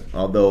neighborhood,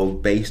 although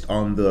based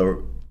on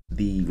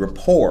the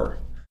rapport,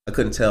 I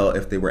couldn't tell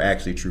if they were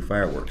actually true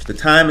fireworks. The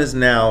time is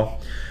now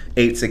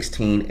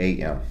 8:16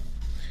 a.m.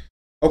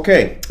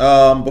 Okay,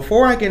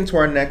 before I get into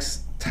our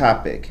next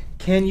topic,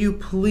 can you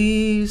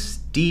please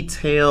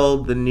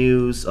detail the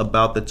news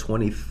about the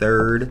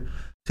 23rd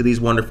to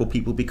these wonderful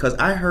people? Because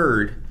I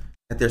heard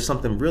that there's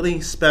something really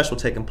special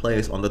taking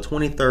place on the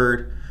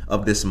 23rd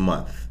of this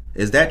month.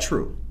 Is that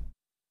true?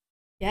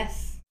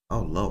 Yes. Oh,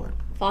 Lord.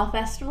 Fall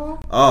Festival?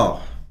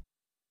 Oh,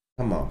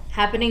 come on.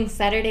 Happening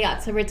Saturday,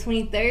 October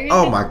 23rd.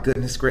 Oh, my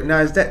goodness. Great.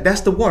 Now,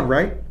 that's the one,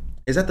 right?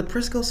 Is that the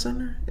Prisco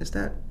Center? Is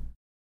that?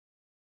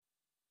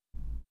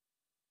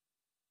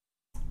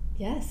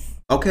 Yes.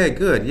 Okay,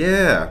 good.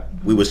 Yeah.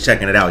 We was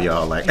checking it out,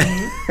 y'all. Like,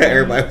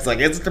 everybody was like,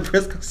 is it the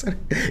Prisco Center?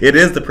 It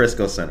is the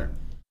Prisco Center.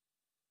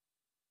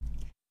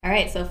 All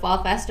right, so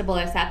Fall Festival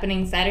is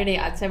happening Saturday,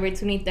 October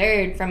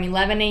 23rd from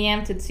 11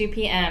 a.m. to 2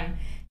 p.m.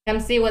 Come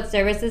see what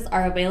services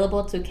are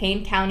available to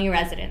Kane County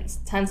residents.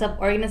 Tons of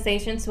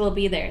organizations will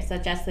be there,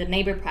 such as the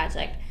Neighbor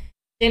Project,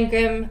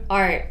 Gingrim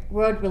Art,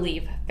 Road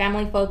Relief,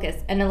 Family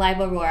Focus, and Alive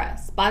Aurora,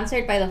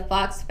 sponsored by the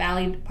Fox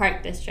Valley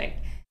Park District.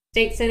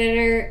 State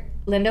Senator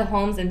Linda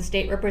Holmes and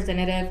State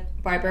Representative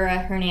Barbara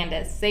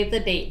Hernandez. Save the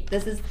date.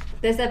 This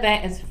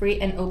event is free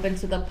and open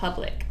to the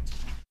public.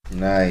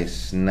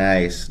 Nice.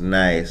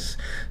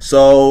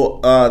 So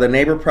the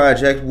Neighbor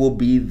Project will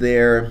be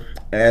there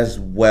as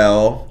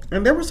well.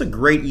 And there was a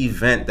great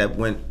event that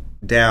went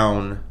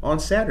down on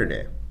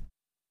Saturday,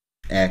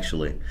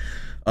 actually.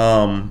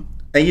 And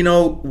you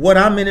know, what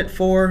I'm in it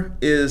for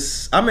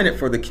is, I'm in it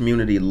for the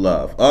community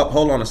love. Oh,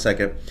 hold on a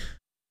second.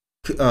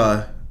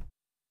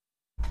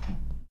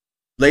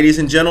 Ladies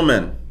and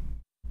gentlemen,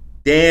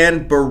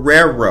 Dan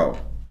Barrero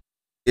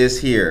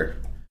is here.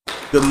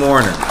 Good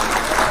morning.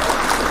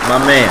 My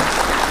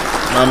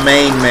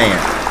main man.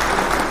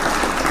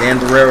 Dan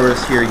Barrero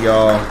is here,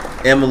 y'all.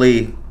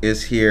 Emily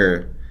is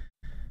here.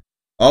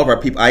 All of our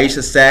people.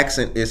 Aisha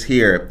Saxon is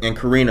here. And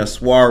Karina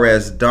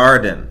Suarez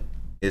Darden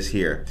is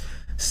here.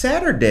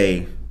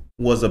 Saturday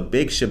was a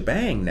big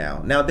shebang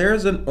now. Now,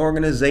 there's an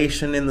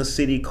organization in the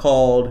city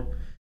called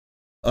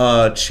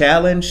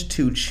Challenge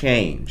to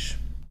Change.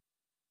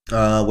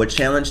 What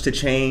Challenge to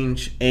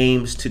Change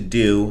aims to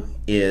do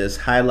is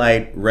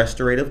highlight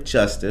restorative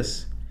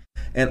justice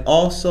and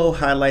also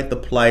highlight the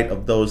plight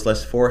of those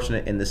less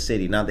fortunate in the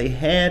city. Now, they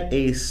had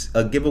a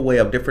giveaway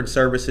of different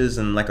services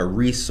and like a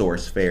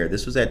resource fair.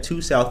 This was at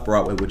 2 South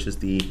Broadway, which is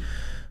the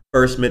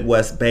First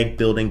Midwest Bank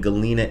Building,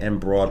 Galena and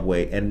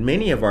Broadway. And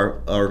many of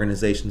our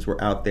organizations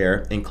were out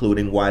there,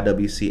 including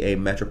YWCA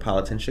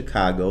Metropolitan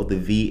Chicago, the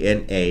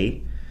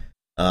VNA,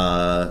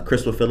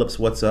 Crystal Phillips,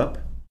 What's Up,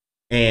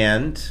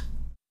 and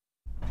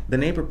the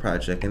Neighbor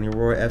Project and the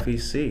Aurora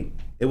FEC.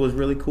 It was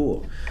really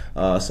cool.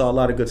 Saw a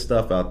lot of good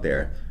stuff out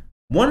there.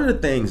 One of the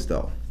things,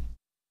 though,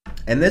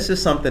 and this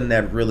is something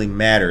that really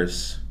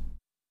matters,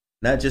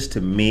 not just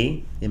to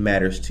me, it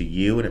matters to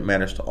you, and it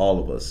matters to all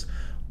of us.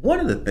 One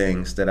of the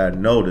things that I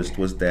noticed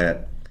was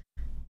that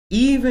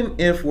even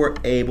if we're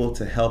able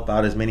to help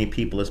out as many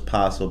people as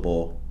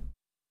possible,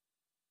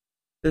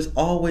 there's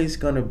always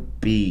going to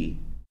be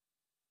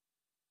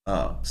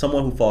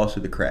someone who falls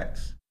through the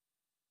cracks.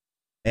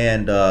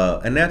 And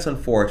that's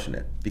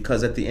unfortunate,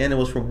 because at the end it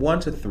was from 1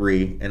 to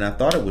 3, and I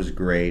thought it was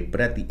great. But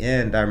at the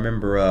end, I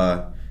remember,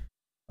 a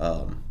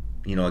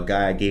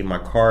guy I gave my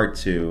card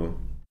to.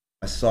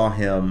 I saw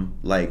him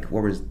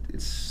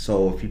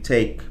so if you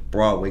take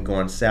Broadway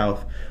going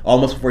south,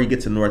 almost before you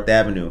get to North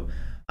Avenue,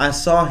 I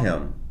saw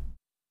him,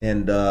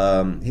 and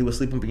he was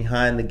sleeping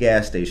behind the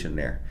gas station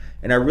there,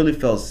 and I really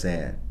felt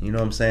sad. You know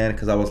what I'm saying?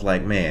 Because I was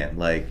like,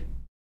 man, I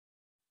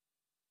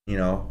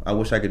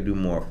wish I could do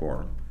more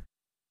for him.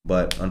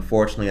 But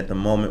unfortunately, at the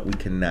moment, we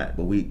cannot.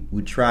 But we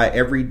try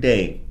every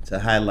day to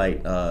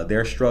highlight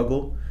their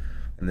struggle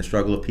and the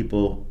struggle of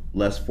people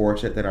less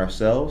fortunate than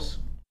ourselves,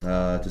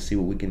 to see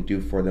what we can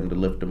do for them to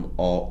lift them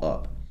all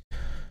up.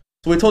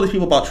 So we told these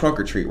people about Trunk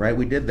or Treat, right?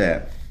 We did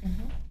that.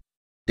 Mm-hmm.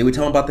 Did we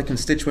tell them about the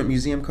constituent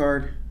museum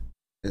card?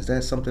 Is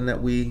that something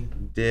that we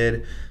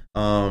did?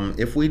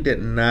 If we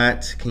did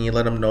not, can you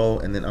let them know?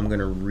 And then I'm going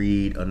to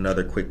read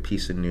another quick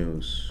piece of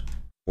news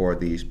for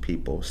these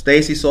people.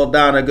 Stacy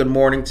Soldana, good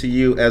morning to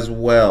you as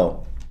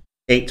well.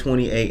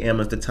 8:20 a.m.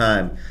 is the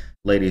time,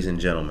 ladies and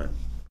gentlemen.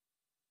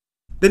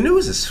 The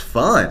news is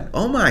fun.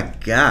 Oh my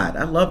God,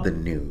 I love the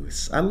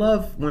news. I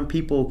love when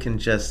people can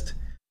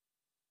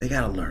they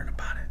gotta learn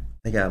about it.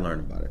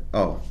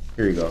 Oh,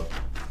 here you go.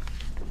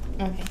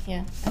 Okay,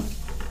 yeah.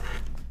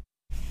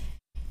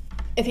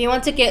 If you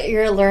want to get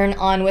your learn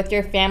on with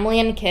your family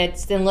and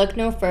kids, then look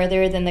no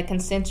further than the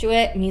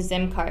Constituent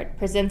Museum Card,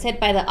 presented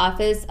by the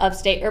Office of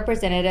State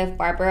Representative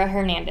Barbara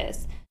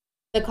Hernandez.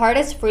 The card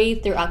is free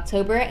through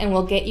October and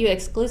will get you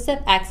exclusive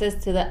access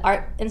to the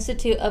Art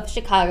Institute of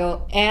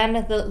Chicago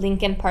and the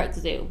Lincoln Park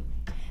Zoo.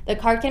 The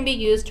card can be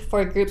used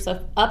for groups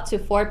of up to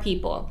 4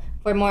 people.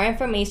 For more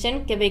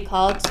information, give a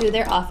call to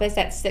their office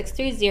at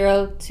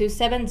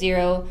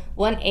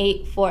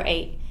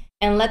 630-270-1848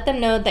 and let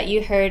them know that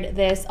you heard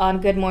this on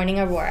Good Morning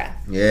Aurora.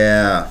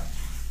 Yeah.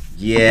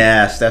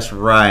 Yes, that's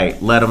right.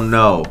 Let them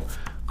know.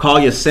 Call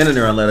your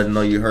senator and let them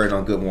know you heard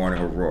on Good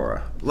Morning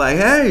Aurora. Like,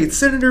 hey,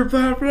 Senator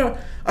blah, blah,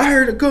 I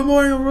heard a Good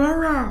Morning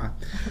Aurora.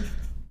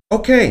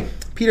 Okay,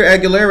 Peter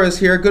Aguilera is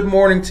here. Good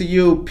morning to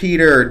you,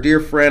 Peter,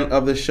 dear friend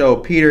of the show.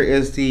 Peter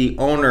is the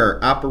owner,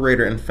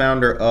 operator, and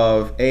founder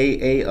of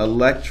AA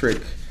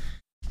Electric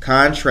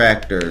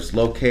Contractors,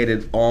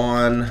 located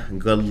on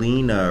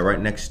Galena,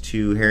 right next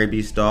to Harry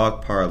B's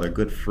Dog Parlor.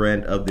 Good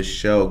friend of the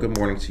show. Good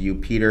morning to you,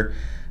 Peter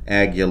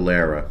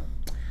Aguilera.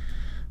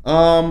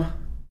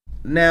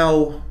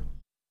 Now,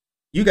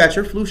 you got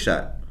your flu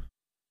shot.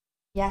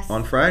 Yes.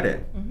 On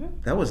Friday.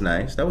 Mm-hmm. That was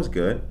nice. That was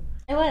good.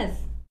 It was.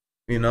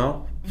 You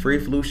know, free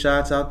flu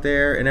shots out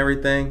there and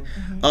everything.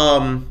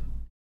 Mm-hmm.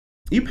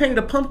 You painted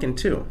a pumpkin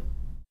too.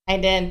 I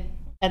did.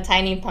 A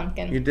tiny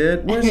pumpkin. You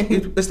did? Where's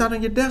it's not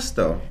on your desk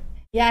though.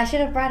 Yeah, I should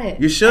have brought it.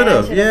 You should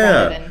have,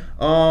 yeah. Brought it in.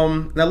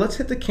 Now let's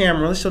hit the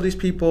camera. Let's show these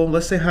people.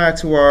 Let's say hi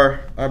to our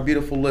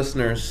beautiful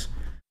listeners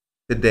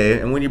today.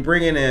 And when you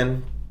bring it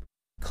in,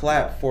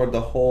 clap for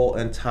the whole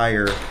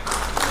entire world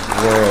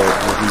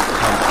as we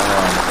come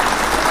on,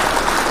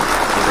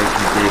 so they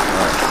can dig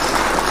us.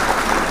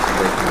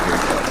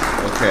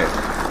 Okay,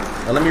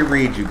 now let me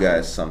read you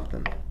guys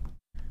something,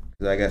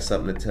 because I got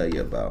something to tell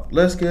you about.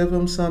 Let's give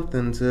them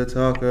something to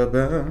talk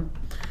about.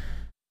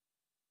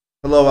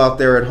 Hello out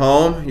there at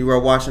home. You are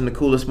watching the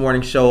coolest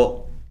morning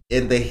show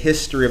in the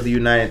history of the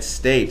United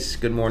States.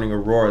 Good Morning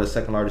Aurora, the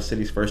second largest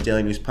city's first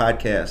daily news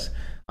podcast.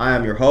 I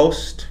am your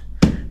host,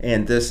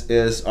 and this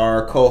is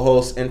our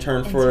co-host,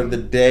 intern for the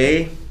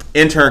day.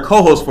 Intern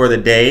co-host for the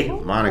day,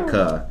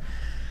 Monica.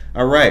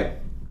 All right.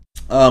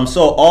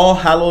 So All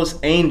Hallows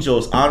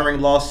Angels, honoring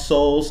lost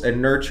souls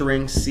and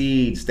nurturing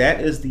seeds.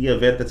 That is the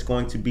event that's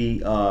going to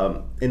be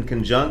in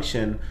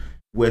conjunction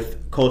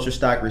with Culture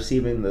Stock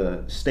receiving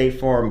the State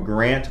Farm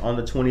grant on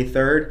the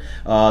 23rd.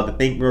 The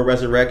Think Mirror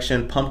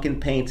Resurrection,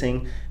 pumpkin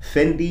painting.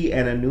 Fendi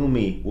and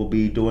Anumi will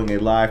be doing a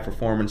live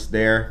performance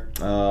there.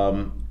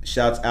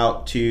 Shouts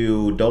out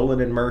to Dolan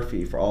and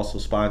Murphy for also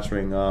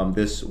sponsoring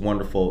this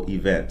wonderful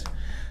event.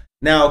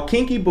 Now,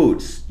 Kinky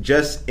Boots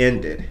just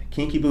ended.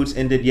 Kinky Boots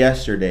ended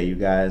yesterday, you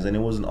guys, and it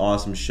was an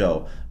awesome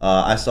show.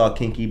 I saw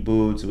Kinky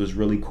Boots. It was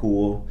really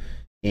cool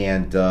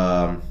and,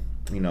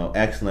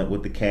 excellent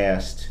with the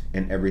cast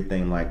and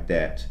everything like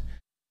that.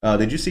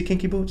 Did you see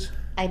Kinky Boots?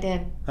 I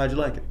did. How'd you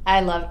like it? I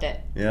loved it.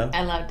 Yeah?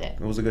 I loved it.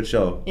 It was a good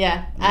show.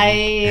 Yeah.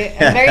 I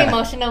am very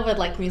emotional with,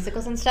 like,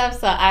 musicals and stuff,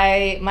 so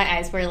my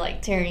eyes were,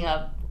 like, tearing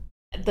up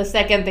the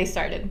second they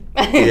started.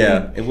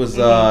 Yeah, it was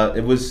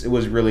it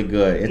was really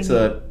good. It's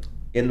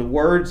in the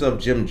words of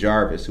Jim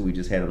Jarvis, who we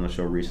just had on the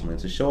show recently,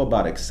 it's a show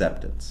about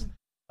acceptance.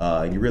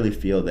 You really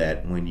feel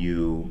that when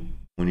you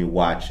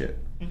watch it.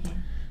 Mm-hmm.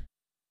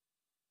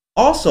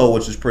 Also,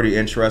 which was pretty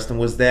interesting,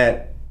 was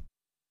that,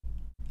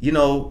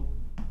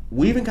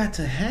 we even got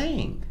to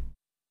hang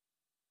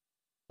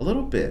a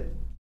little bit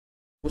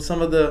with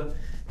some of the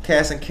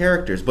cast and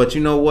characters. But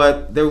you know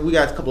what? We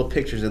got a couple of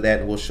pictures of that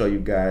that we'll show you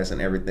guys and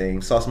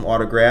everything. Saw some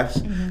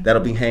autographs.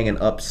 That'll be hanging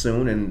up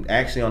soon. And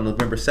actually on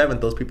November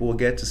 7th, those people will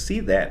get to see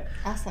that.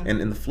 Awesome.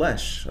 And in the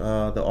flesh,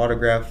 the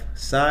autograph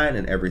sign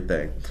and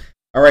everything.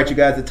 All right, you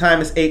guys, the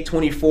time is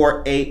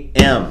 8:24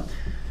 a.m.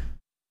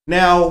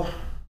 Now,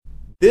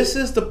 this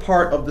is the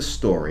part of the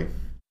story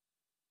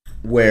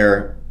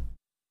where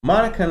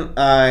Monica and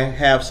I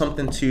have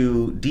something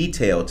to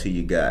detail to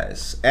you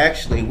guys.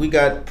 Actually, we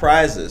got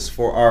prizes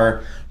for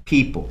our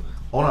people.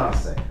 Hold on a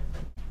second,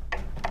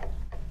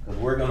 because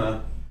we're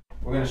gonna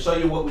show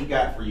you what we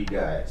got for you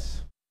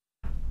guys.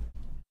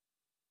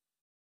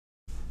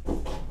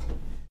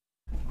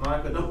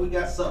 Monica, don't we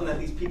got something that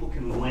these people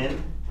can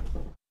win?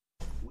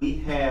 We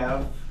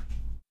have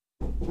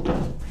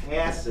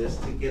passes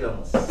to get a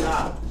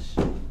massage.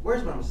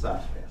 Where's my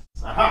massage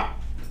passes? Aha!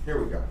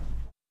 Here we go.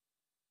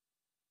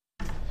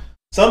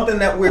 Something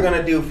that we're going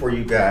to do for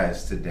you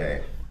guys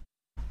today.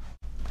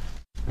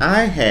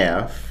 I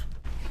have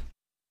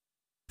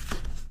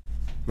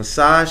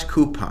massage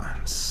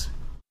coupons.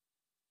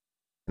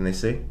 Can they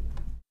see?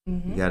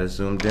 You got it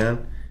zoomed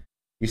in.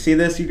 You see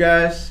this, you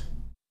guys?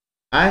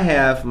 I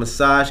have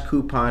massage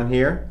coupon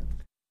here.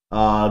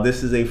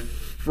 This is a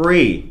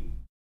free,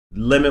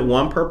 limit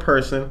one per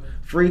person,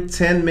 free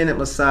 10-minute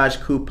massage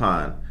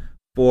coupon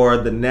for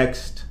the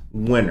next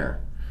winner.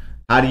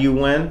 How do you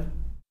win?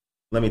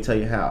 Let me tell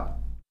you how.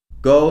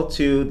 Go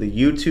to the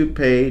YouTube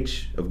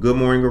page of Good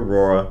Morning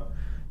Aurora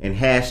and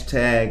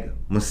hashtag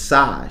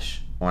massage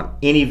on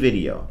any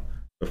video.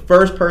 The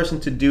first person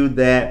to do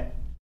that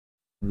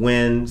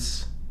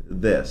wins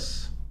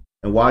this.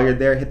 And while you're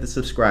there, hit the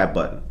subscribe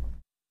button.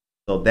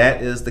 So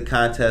that is the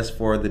contest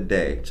for the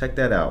day. Check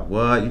that out.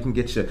 What? You can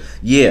get your,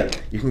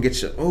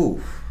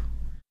 ooh.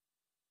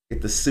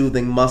 get the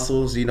soothing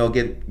muscles, you know,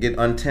 get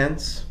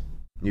untense,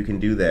 you can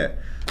do that.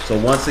 So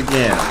once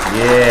again,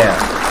 yeah.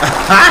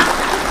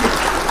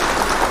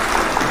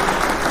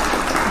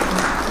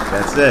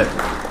 That's it.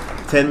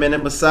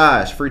 10-minute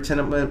massage, free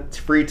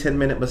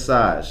 10-minute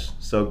massage.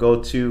 So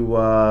go to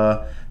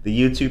the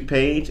YouTube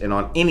page, and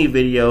on any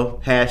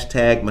video,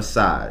 hashtag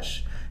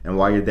massage. And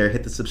while you're there,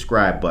 hit the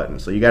subscribe button.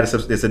 So you got to,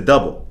 it's a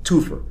double,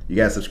 twofer. You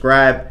got to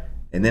subscribe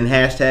and then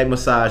hashtag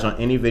massage on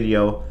any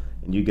video,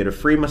 and you get a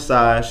free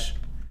massage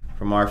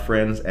from our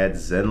friends at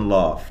Zen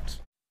Loft.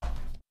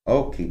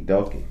 Okie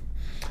dokie.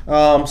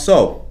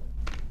 So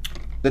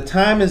the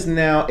time is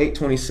now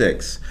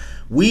 8:26.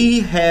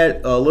 We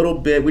had a little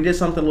bit, we did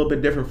something a little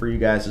bit different for you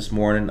guys this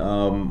morning.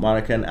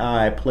 Monica and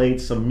I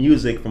played some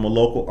music from a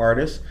local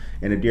artist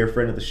and a dear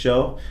friend of the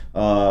show,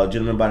 a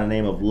gentleman by the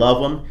name of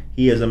Lovem.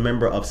 He is a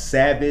member of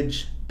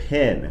Savage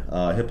Pen,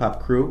 hip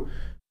hop crew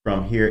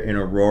from here in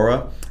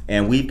Aurora.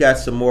 And we've got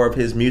some more of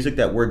his music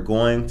that we're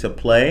going to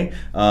play.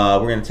 We're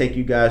going to take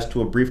you guys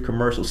to a brief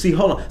commercial. See,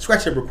 hold on,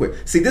 scratch that real quick.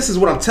 See, this is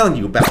what I'm telling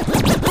you about.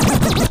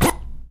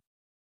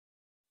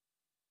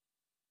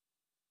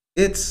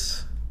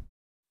 It's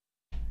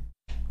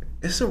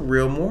a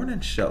real morning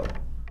show.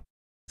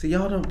 See,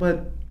 y'all don't,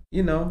 but,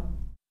 you know,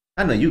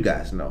 I know you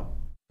guys know,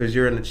 because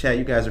you're in the chat.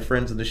 You guys are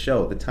friends of the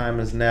show. The time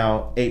is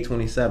now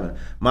 8:27.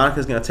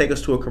 Monica's going to take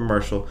us to a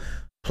commercial.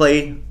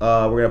 We're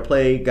going to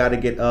play Gotta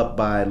Get Up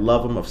by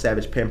Lovem of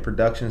Savage Pen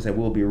Productions, and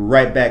we'll be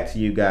right back to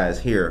you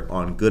guys here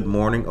on Good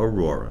Morning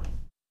Aurora.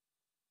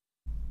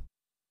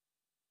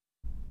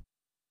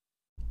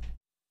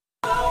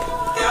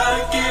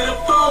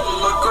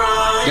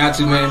 Got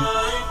to, man.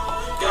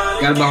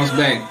 Gotta bounce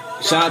back.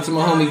 Shout out to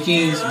my homie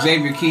Keys,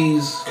 Xavier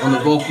Keys, on the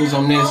vocals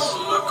on this.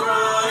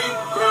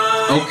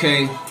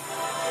 Okay.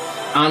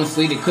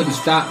 Honestly, they couldn't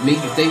stop me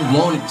if they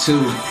wanted to.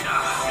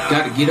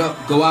 Gotta get up,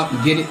 go out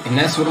and get it, and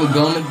that's what I'm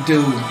gonna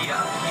do.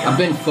 I've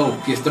been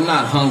focused, I'm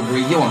not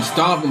hungry. Yo, I'm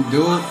starving,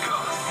 dude.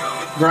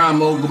 Grind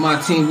mode with my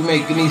team, we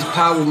making these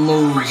power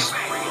moves.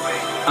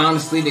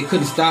 Honestly, they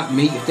couldn't stop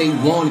me if they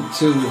wanted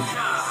to.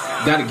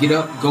 Gotta get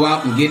up, go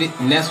out and get it,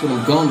 and that's what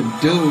I'm gonna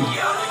do.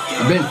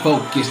 I've been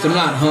focused, I'm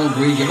not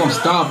hungry, yo, I'm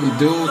starving,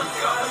 dude.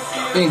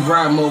 In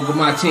grind mode with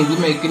my team, we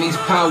making these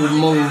power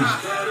moves.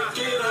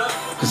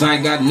 Cause I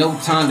ain't got no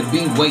time to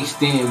be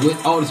wasting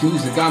with all this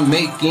music I'm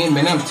making.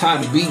 Man, I'm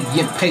tired of being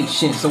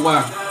impatient, so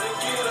I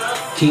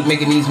keep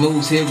making these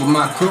moves here with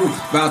my crew.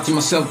 Vow to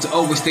myself to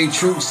always stay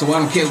true, so I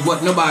don't care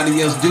what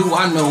nobody else do,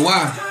 I know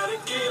why.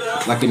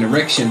 Like an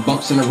erection,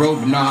 bumps in the road,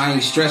 but nah, I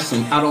ain't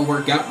stressing. I don't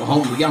work out, but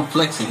homie, I'm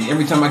flexing.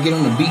 Every time I get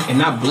on the beat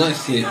and I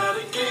bless it.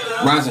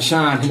 Rise and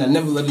shine, and I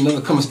never let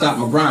another come and stop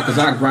my grind. Cause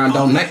I grind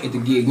all night at the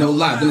gig, no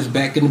lie. Then it's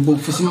back in the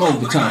booth for some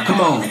overtime,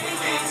 come on.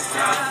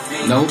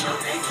 Nope.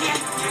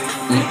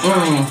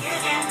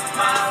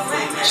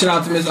 Shout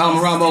out to Miss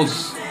Alma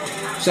Ramos.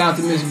 Shout out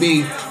to Miss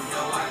B.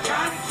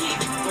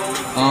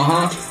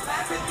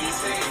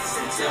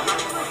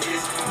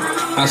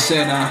 I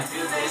said,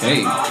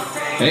 hey.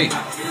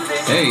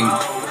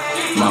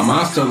 My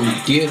mom told me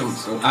to get them,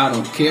 so I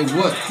don't care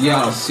what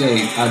y'all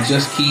say. I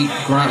just keep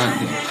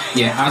grinding.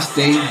 Yeah, I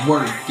stay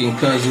working,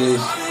 cause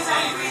it's,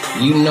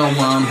 you know,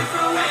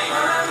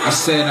 I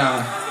said,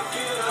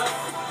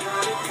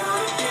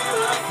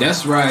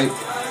 that's right.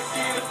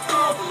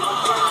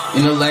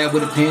 In the lab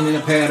with a pen and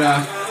a pad,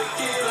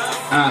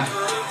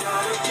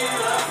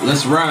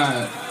 let's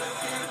ride.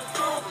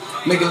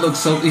 Make it look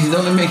so easy,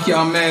 don't it make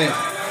y'all mad?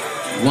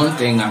 One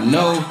thing I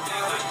know,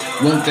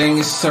 one thing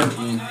is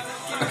certain.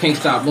 I can't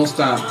stop, won't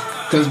stop,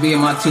 cause me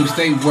and my team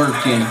stay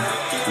working.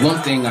 One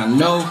thing I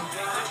know,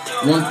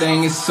 one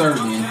thing is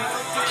certain.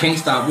 Can't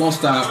stop, won't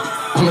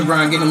stop, on the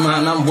grind, getting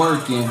mine, I'm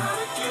working.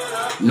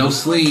 No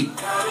sleep.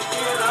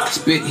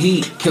 Spit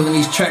heat, killing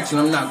these tracks,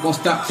 and I'm not gonna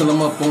stop till I'm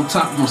up on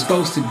top where I'm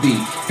supposed to be.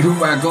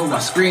 Everywhere I go, I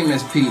scream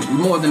SP. We're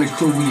more than a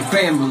crew, we're your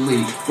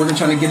family. Working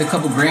trying to get a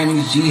couple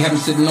Grammys, G, having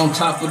sitting on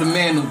top of the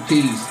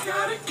mantelpiece.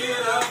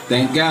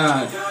 Thank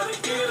God.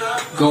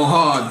 Go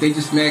hard, they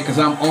just mad cause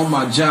I'm on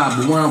my job.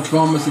 But where I'm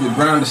from, I see the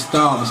ground is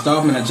starving.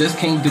 Starving, I just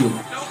can't do it.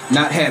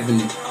 Not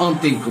having it,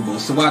 unthinkable.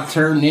 So I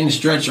turn in and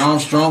stretch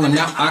arms strong, and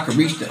now I can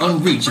reach the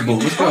unreachable.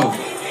 Let's go.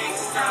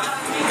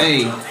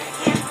 Hey,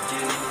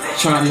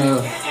 trying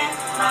to...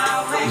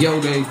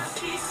 Yo,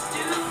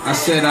 I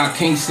said I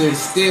can't sit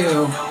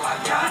still.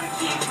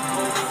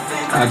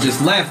 I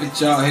just laugh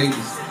at y'all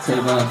haters. Cause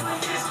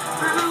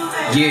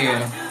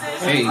yeah,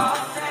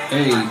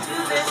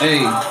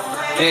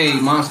 hey,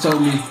 mom's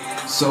told me,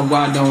 so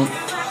why don't,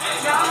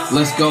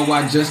 let's go,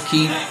 I just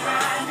keep,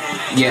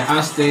 yeah,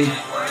 I stay,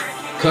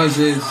 cause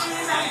it's,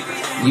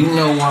 you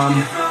know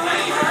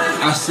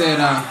I said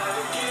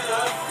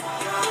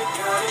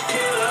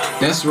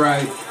that's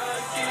right.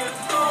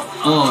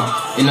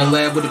 In the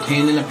lab with a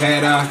pen and a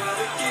pad,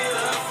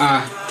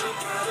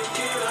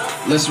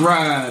 let's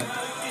ride.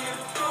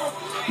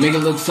 Make it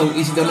look so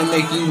easy, don't it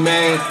make you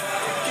mad?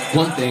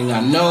 One thing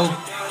I know,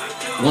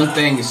 one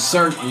thing is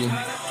certain.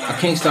 I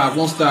can't stop,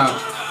 won't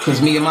stop,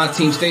 cause me and my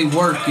team stay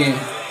working.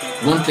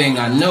 One thing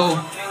I know,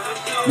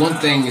 one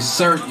thing is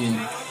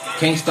certain.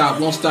 Can't stop,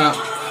 won't stop.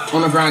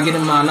 On the grind, get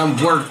in mind,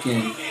 I'm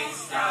working.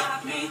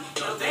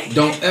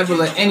 Don't ever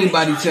let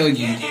anybody tell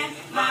you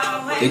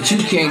that you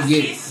can't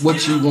get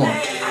what you want.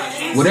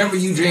 Whatever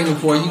you dreaming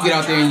for, you get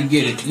out there and you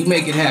get it. You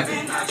make it happen.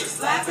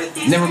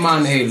 Never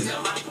mind the haters.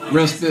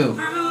 Real spill.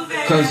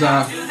 Cause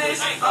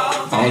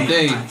all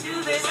day,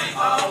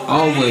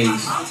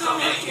 always,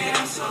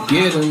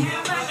 get 'em.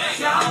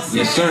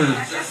 Yes, sir.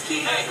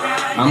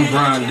 I'm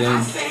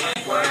grinding.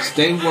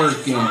 Stay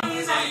working.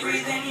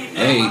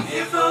 Hey,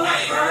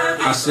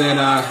 I said,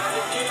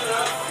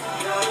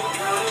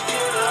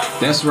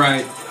 that's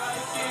right.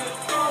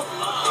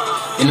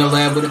 In the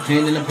lab with a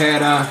pen and a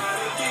pad,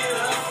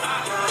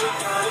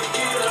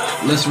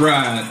 let's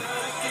ride.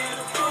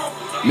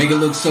 Make it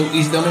look so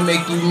easy, don't it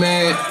make you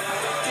mad?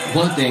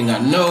 One thing I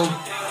know,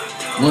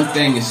 one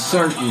thing is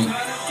certain.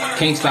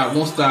 Can't stop,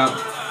 won't stop,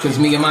 cause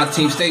me and my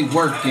team stay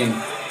working.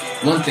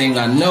 One thing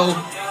I know,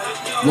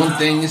 one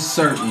thing is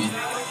certain.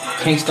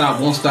 Can't stop,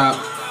 won't stop.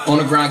 On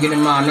the grind, get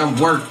in mind, I'm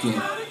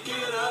working.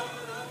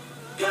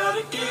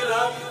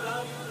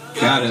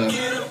 Gotta.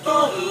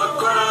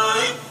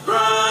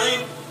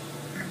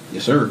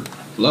 Yes, sir.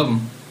 Love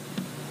them.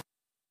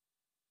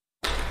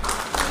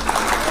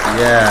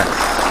 Yes.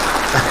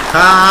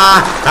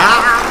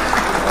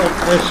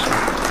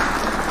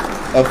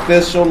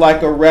 Official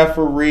like a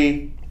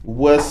referee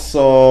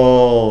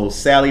whistle.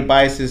 Sally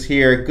Bice is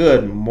here.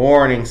 Good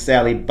morning,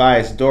 Sally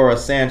Bice. Dora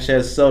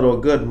Sanchez Soto,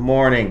 good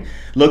morning.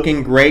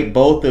 Looking great,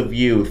 both of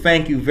you.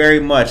 Thank you very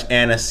much,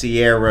 Anna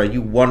Sierra.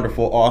 You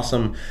wonderful,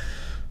 awesome,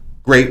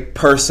 great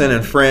person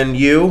and friend,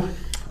 you.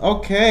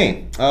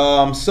 Okay,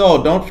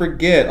 so don't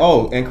forget.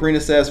 Oh, and Karina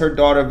says her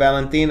daughter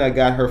Valentina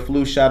got her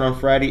flu shot on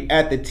Friday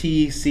at the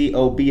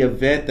TCOB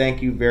event.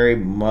 Thank you very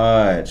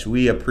much.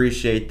 We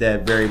appreciate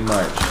that very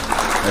much.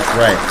 That's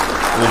right.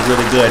 It was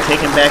really good.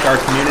 Taking Back Our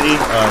Community,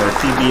 or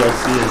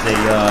TBOC, is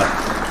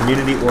a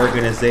community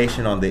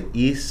organization on the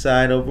east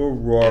side of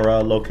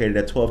Aurora, located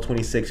at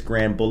 1226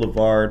 Grand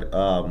Boulevard.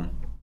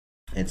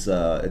 It's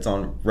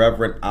on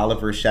Reverend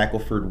Oliver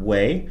Shackelford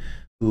Way,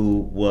 who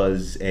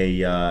was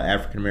a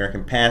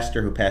African-American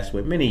pastor who passed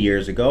away many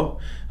years ago.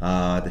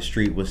 The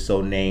street was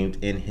so named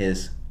in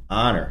his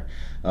honor.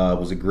 It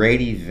was a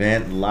great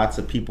event. Lots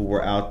of people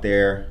were out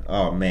there.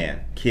 Oh,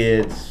 man.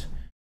 Kids.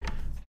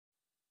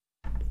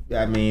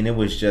 I mean, it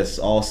was just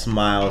all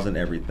smiles and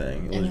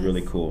everything. It was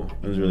really cool.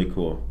 It was really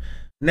cool.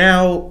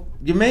 Now,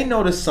 you may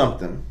notice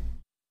something.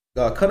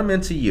 Cut them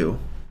into you.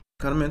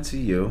 Cut them into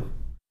you.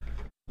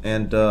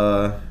 And,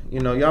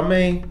 y'all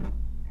may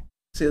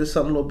see there's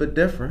something a little bit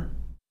different.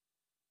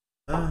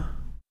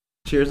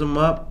 Cheers them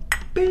up.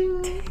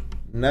 Bing.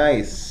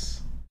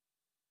 Nice.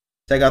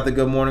 Check out the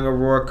Good Morning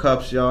Aurora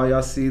cups, y'all.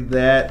 Y'all see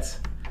that?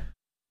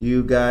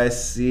 You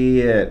guys see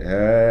it.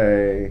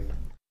 Hey.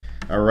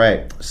 All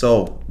right.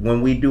 So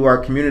when we do our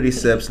community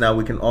sips, now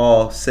we can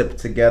all sip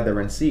together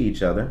and see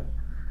each other.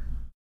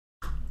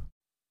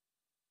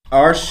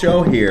 Our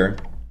show here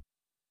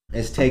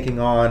is taking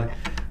on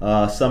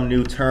some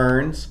new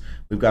turns.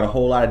 We've got a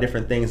whole lot of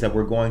different things that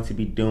we're going to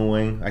be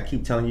doing. I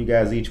keep telling you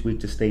guys each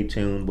week to stay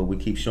tuned, but we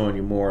keep showing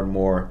you more and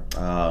more.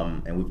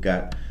 And we've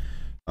got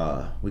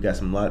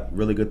some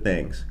really good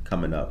things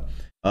coming up.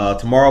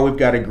 Tomorrow we've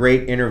got a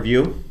great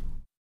interview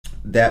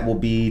that will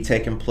be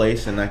taking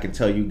place, and I can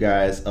tell you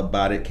guys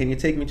about it. Can you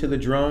take me to the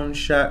drone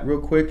shot real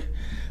quick,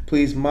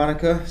 please,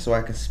 Monica, so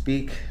I can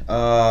speak?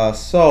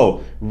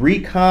 So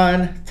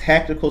Recon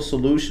Tactical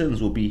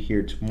Solutions will be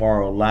here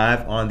tomorrow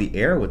live on the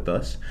air with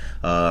us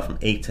from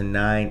 8 to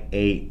 9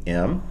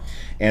 a.m.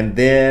 And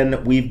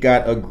then we've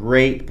got a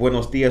great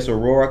Buenos Dias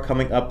Aurora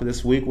coming up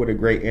this week with a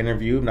great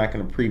interview. I'm not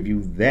going to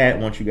preview that. I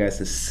want you guys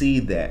to see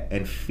that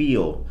and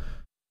feel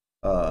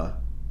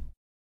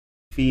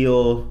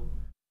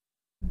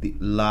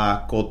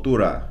la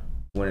cultura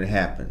when it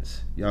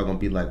happens. Y'all gonna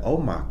be like, oh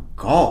my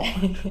God,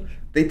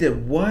 they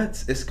did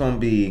what? It's gonna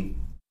be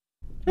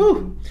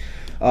whew.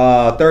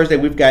 Thursday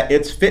we've got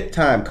It's Fit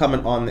Time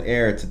coming on the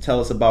air to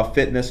tell us about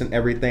fitness and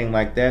everything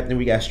like that. Then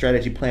we got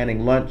strategy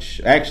planning lunch.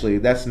 Actually,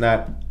 that's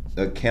not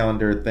a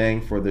calendar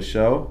thing for the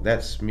show.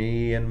 That's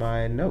me and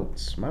my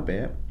notes. My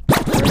bad.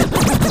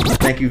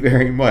 Thank you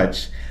very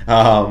much.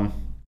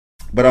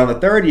 But on the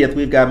 30th,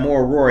 we've got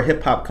more Aurora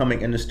hip-hop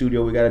coming in the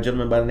studio. We got a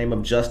gentleman by the name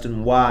of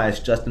Justin Wise.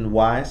 Justin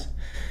Wise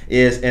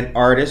is an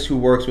artist who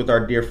works with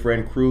our dear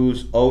friend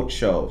Cruz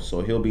Ocho.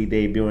 So he'll be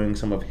debuting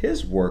some of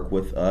his work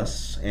with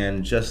us.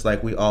 And just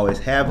like we always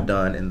have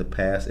done in the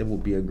past, it will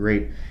be a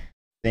great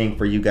thing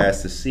for you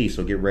guys to see.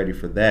 So get ready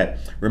for that.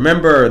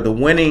 Remember, the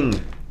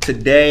winning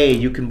today,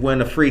 you can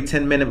win a free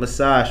 10-minute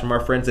massage from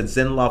our friends at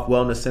Zenloft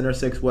Wellness Center,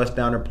 6 West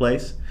Downer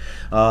Place.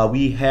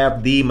 We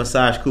have the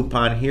massage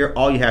coupon here.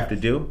 All you have to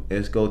do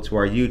is go to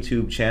our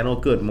YouTube channel,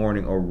 Good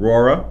Morning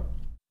Aurora.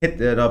 Hit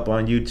that up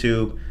on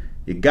YouTube.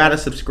 You got to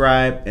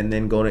subscribe and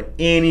then go to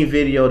any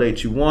video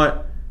that you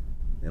want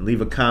and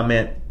leave a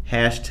comment,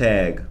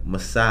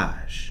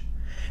 #massage.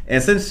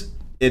 And since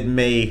it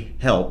may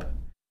help,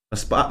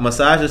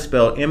 massage is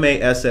spelled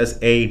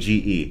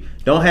MASSAGE.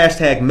 Don't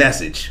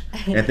 #message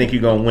and think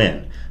you're going to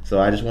win. So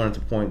I just wanted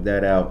to point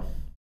that out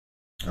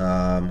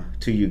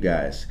to you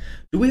guys.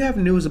 Do we have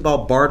news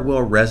about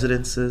Bardwell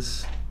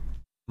Residences?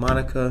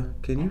 Monica,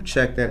 can you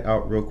check that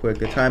out real quick?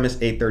 The time is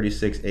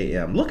 8:36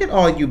 a.m. Look at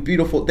all you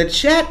beautiful. The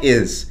chat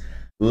is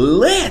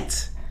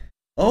lit.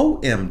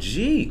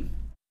 OMG.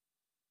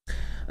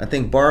 I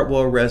think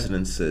Bardwell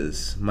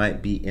Residences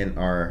might be in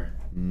our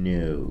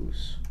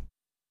news.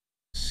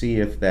 See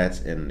if that's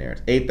in there.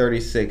 It's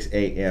 8:36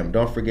 a.m.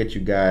 Don't forget,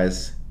 you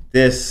guys,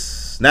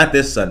 not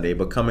this Sunday,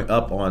 but coming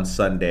up on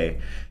Sunday,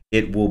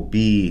 it will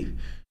be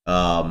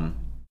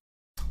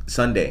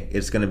Sunday.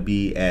 It's going to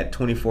be at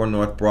 24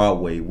 North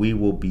Broadway. We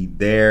will be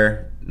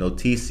there.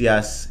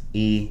 Noticias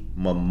y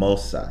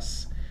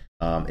Mimosas.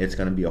 It's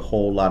going to be a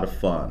whole lot of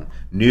fun.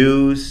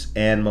 News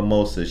and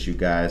mimosas, you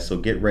guys. So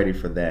get ready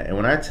for that. And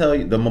when I tell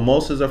you, the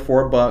mimosas are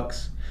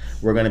 $4.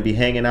 We're going to be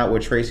hanging out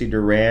with Tracy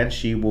Duran.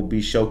 She will be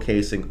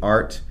showcasing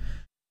art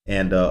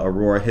and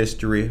Aurora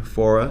history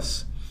for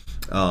us.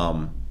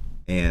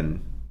 And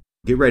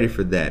get ready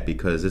for that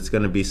because it's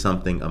going to be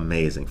something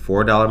amazing.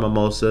 $4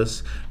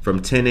 mimosas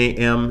from 10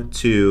 a.m.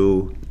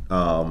 to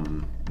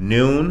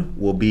noon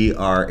will be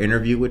our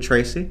interview with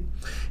Tracy.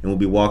 And we'll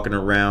be walking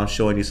around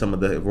showing you some of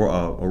the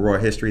Aurora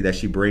history that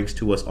she brings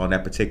to us on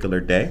that particular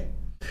day.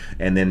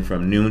 And then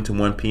from noon to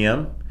 1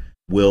 p.m.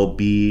 will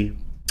be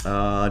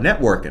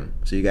networking.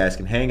 So you guys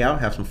can hang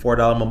out, have some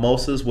 $4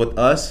 mimosas with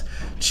us,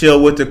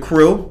 chill with the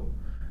crew,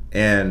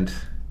 and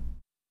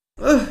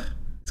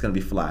it's going to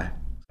be fly.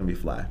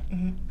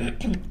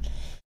 Mm-hmm.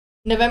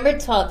 November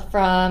 12th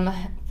from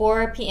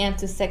 4 p.m.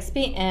 to 6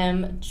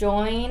 p.m.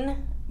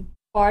 join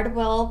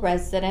Bardwell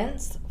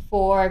residents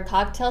for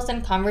cocktails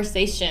and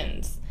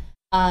conversations.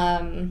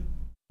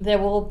 There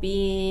will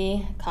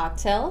be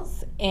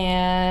cocktails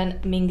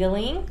and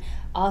mingling.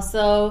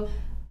 Also,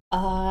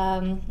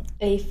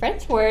 a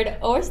French word,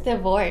 hors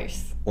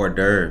d'oeuvres. Hors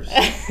d'oeuvres. No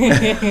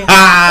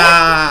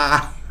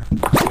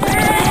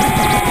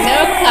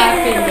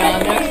clapping,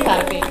 y'all. No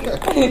clapping.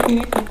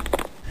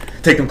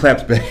 Take them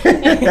claps back.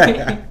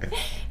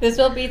 This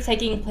will be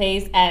taking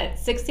place at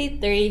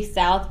 63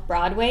 South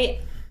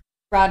Broadway,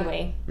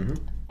 mm-hmm.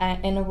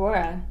 In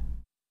Aurora.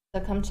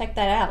 So come check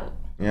that out.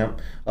 Yep.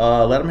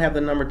 Let them have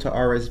the number to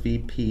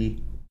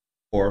RSVP,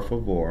 por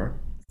favor.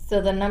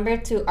 So the number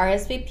to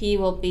RSVP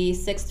will be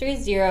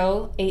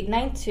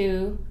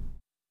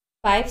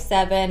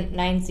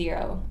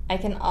 630-892-5790. I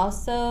can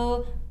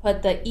also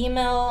put the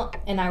email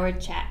in our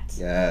chat.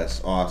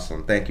 Yes,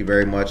 awesome. Thank you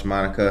very much,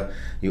 Monica.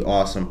 You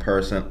awesome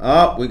person.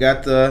 Oh, we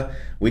got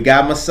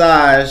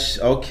massage.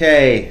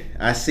 Okay,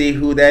 I see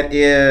who that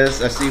is.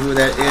 With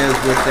that.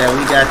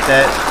 We got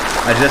that.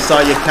 I just saw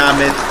your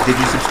comment. Did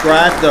you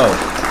subscribe though?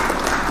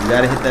 You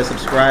gotta hit that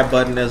subscribe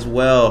button as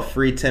well.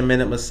 Free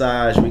 10-minute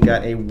massage. We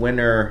got a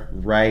winner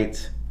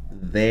right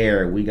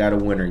there. We got a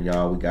winner,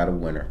 y'all. We got a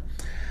winner.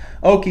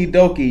 Okie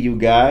dokie, you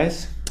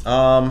guys.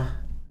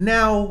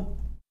 Now,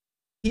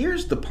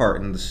 here's the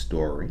part in the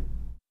story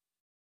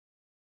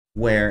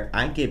where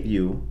I give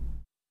you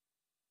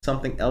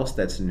something else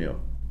that's new.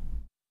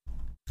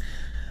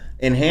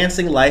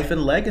 Enhancing Life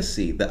and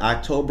Legacy, the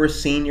October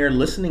Senior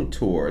Listening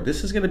Tour.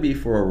 This is going to be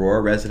for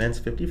Aurora residents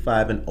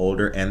 55 and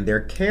older and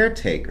their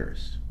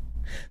caretakers.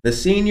 The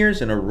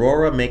seniors in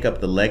Aurora make up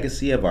the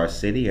legacy of our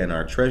city and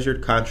our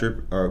treasured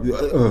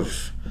oh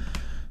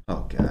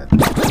God.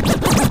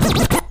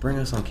 Bring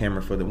us on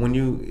camera for the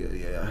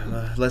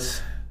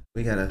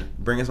we gotta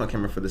bring us on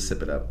camera for the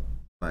sip it up.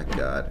 My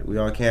God, we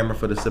on camera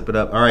for the sip it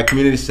up. All right,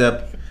 community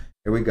sip.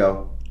 Here we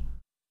go.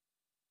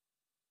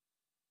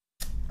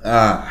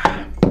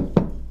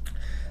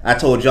 I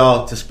told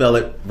y'all to spell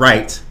it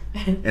right,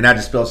 and I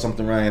just spelled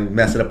something wrong and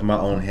messed it up in my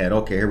own head.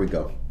 Okay, here we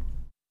go.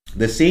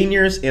 The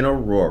seniors in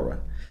Aurora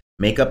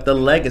make up the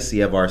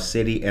legacy of our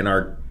city and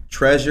are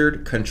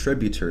treasured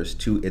contributors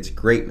to its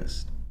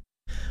greatness.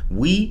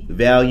 We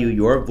value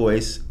your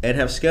voice and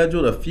have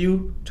scheduled a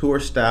few tour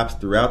stops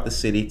throughout the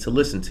city to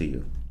listen to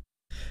you.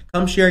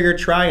 Come share your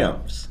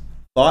triumphs,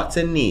 thoughts,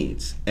 and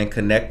needs, and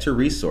connect to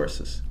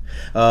resources.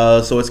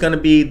 So it's going to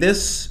be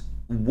this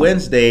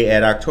Wednesday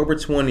at October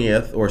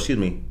 20th,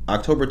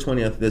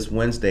 this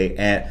Wednesday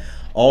at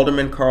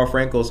Alderman Carl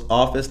Frankel's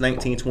office,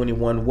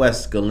 1921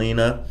 West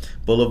Galena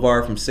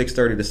Boulevard from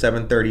 6:30 to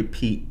 7:30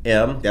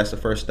 p.m. That's the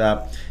first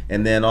stop.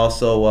 And then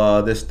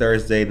also this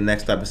Thursday, the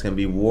next stop is going to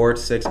be Ward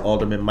 6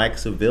 Alderman Mike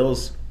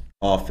Seville's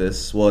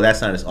office. Well,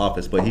 that's not his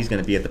office, but he's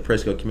going to be at the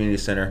Prisco Community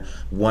Center,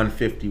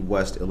 150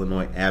 West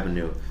Illinois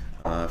Avenue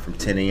from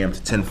 10 a.m.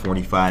 to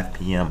 10:45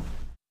 p.m.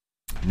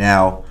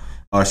 Now,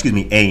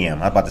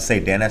 a.m. I'm about to say,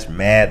 Dan, that's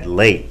mad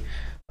late.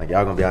 Like,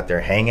 y'all going to be out there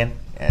hanging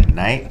at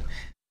night?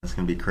 That's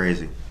going to be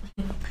crazy.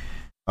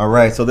 All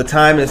right, so the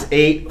time is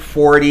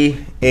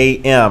 8:40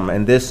 a.m.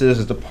 and this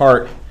is the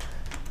part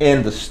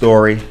in the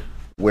story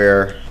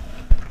where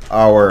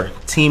our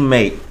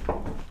teammate,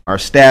 our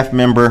staff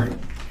member,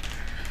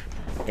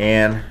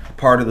 and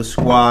part of the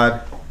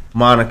squad,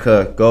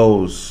 Monica,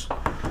 goes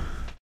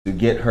to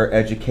get her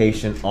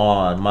education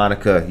on.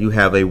 Monica, you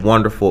have a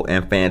wonderful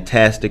and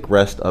fantastic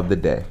rest of the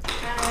day.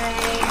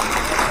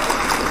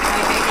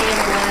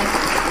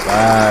 Bye.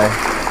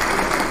 Bye.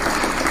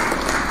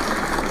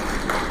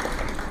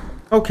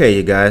 Okay,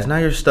 you guys, now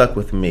you're stuck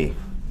with me.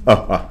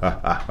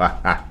 I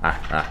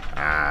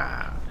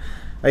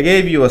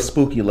gave you a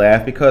spooky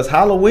laugh because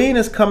Halloween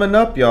is coming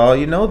up, y'all.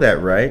 You know that,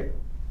 right?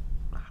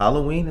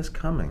 Halloween is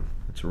coming.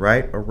 It's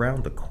right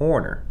around the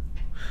corner.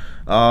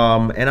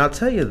 And I'll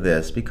tell you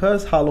this,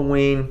 because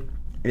Halloween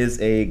is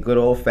a good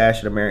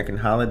old-fashioned American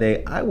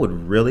holiday, I would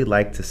really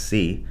like to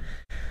see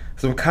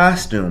some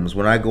costumes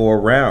when I go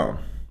around.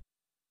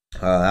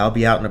 I'll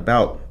be out and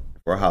about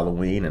for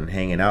Halloween and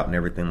hanging out and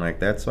everything like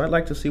that. So I'd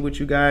like to see what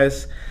you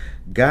guys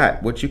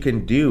got, what you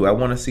can do. I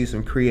want to see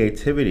some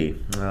creativity.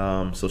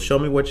 So show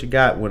me what you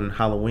got when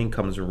Halloween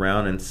comes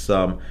around and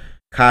some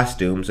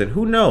costumes. And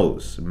who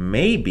knows,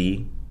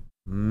 maybe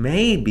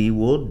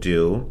we'll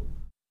do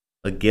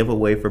a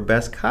giveaway for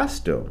best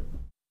costume.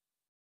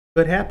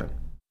 Could happen.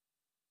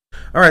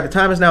 All right, the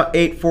time is now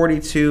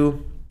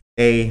 8:42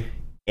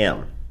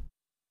 a.m.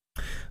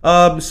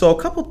 So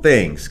a couple of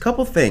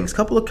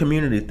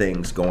community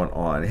things going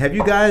on. Have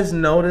you guys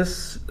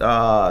noticed?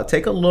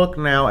 Take a look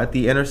now at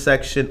the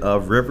intersection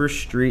of River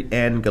Street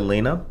and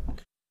Galena.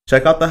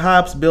 Check out the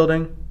Hobbs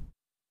building.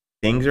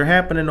 Things are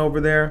happening over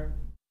there.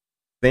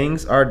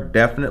 Things are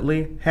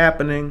definitely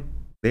happening.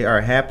 They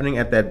are happening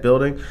at that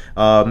building.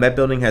 That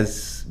building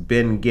has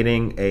been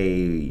getting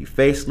a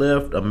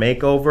facelift, a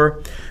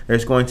makeover.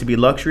 There's going to be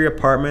luxury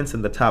apartments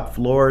in the top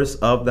floors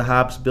of the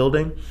Hobbs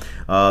building.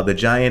 The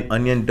giant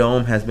onion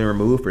dome has been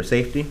removed for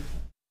safety.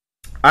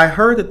 I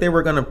heard that they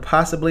were going to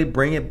possibly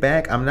bring it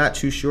back. I'm not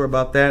too sure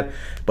about that.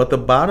 But the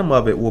bottom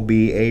of it will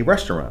be a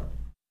restaurant.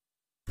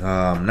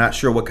 Not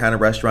sure what kind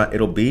of restaurant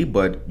it'll be,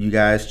 but you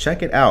guys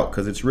check it out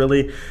because it's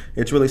really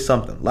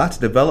something. Lots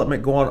of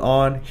development going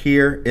on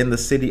here in the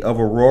city of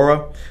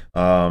Aurora.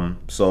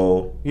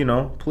 So,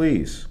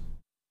 please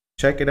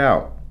check it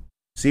out.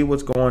 See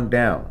what's going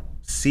down.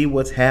 See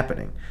what's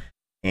happening.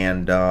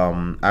 And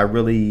I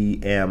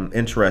really am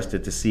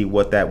interested to see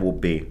what that will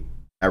be.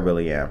 I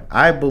really am.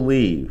 I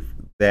believe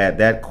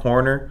that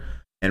corner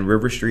and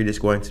River Street is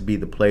going to be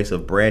the place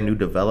of brand new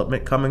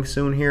development coming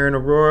soon here in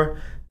Aurora.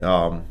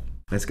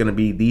 It's going to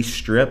be the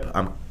Strip.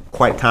 I'm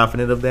quite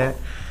confident of that.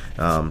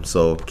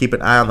 So keep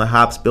an eye on the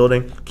Hobbs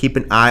building. Keep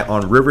an eye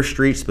on River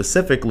Street,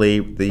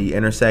 specifically the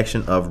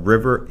intersection of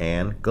River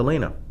and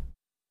Galena.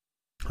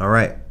 All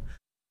right.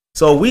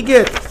 So you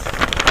hear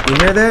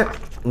that?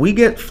 We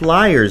get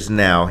flyers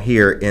now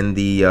here in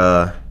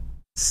the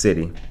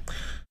city.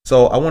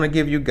 So I want to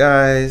give you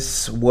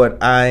guys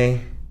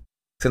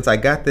since I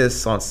got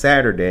this on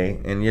Saturday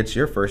and it's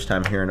your first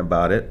time hearing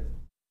about it,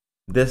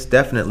 this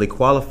definitely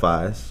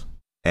qualifies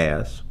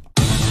as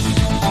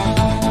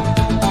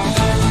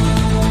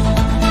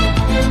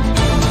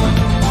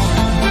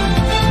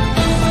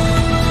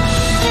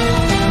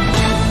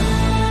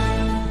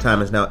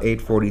time is now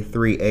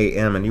 8:43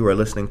 a.m. and you are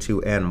listening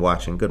to and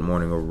watching Good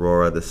Morning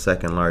Aurora, the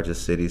second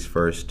largest city's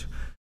first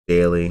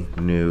daily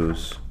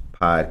news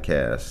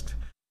podcast.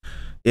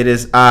 It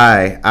is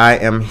I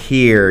am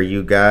here,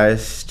 you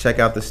guys. Check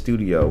out the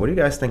studio. What do you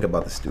guys think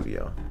about the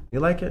studio? You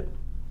like it?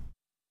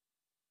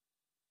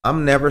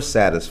 I'm never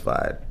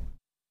satisfied.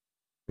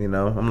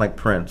 I'm like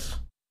Prince.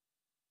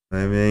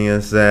 Maybe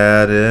you're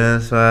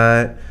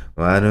satisfied.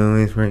 Why do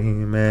we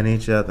scream at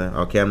each other?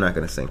 Okay, I'm not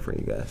going to sing for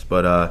you guys.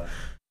 But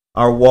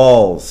our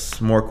walls,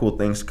 more cool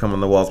things to come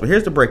on the walls. But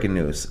here's the breaking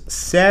news.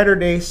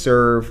 Saturday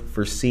Serve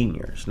for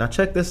Seniors. Now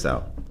check this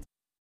out.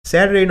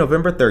 Saturday,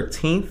 November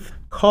 13th,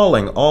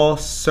 calling all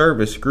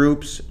service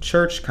groups,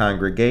 church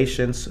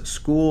congregations,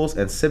 schools,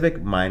 and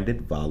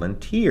civic-minded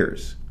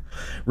volunteers.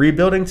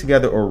 Rebuilding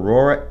Together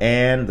Aurora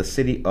and the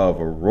city of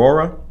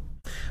Aurora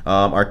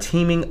are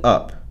teaming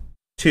up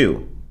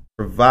to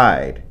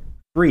provide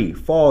free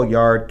fall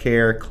yard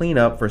care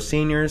cleanup for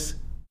senior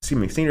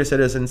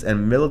citizens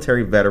and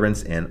military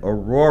veterans in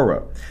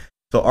Aurora.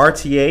 So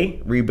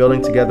RTA,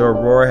 Rebuilding Together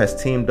Aurora,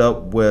 has teamed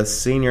up with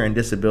Senior and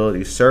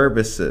Disability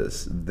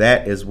Services.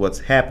 That is what's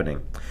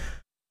happening.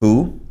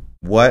 Who,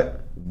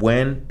 what,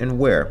 when, and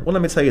where? Well,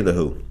 let me tell you the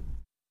who.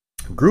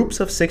 Groups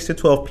of 6 to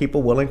 12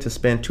 people willing to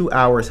spend 2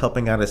 hours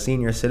helping out a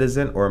senior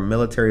citizen or a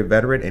military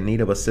veteran in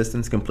need of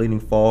assistance completing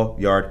fall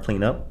yard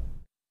cleanup.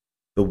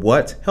 The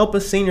what? Help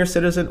a senior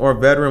citizen or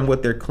veteran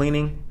with their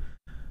cleaning.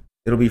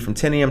 It'll be from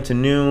 10 a.m. to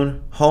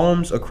noon.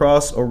 Homes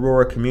across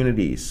Aurora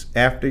communities.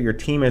 After your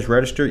team is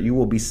registered, you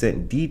will be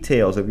sent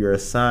details of your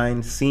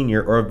assigned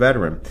senior or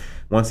veteran.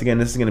 Once again,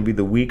 this is going to be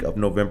the week of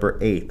November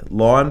 8th.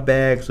 Lawn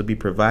bags will be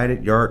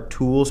provided. Yard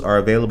tools are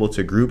available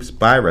to groups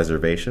by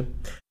reservation.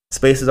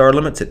 Spaces are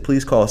limited.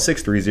 Please call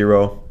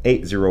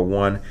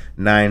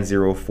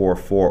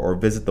 630-801-9044 or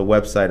visit the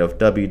website of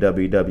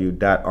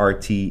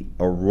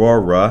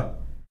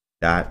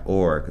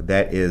www.rtaurora.org.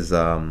 That is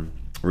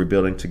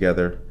Rebuilding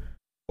Together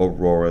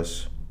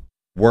Aurora's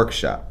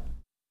workshop.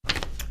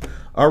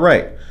 All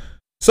right.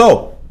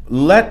 So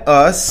let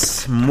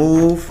us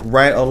move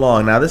right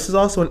along. Now, this is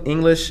also in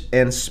English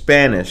and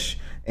Spanish.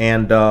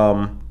 And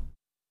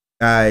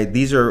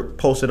these are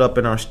posted up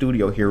in our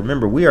studio here.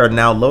 Remember, we are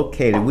now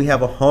located. We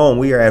have a home.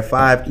 We are at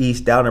 5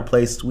 East Downer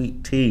Place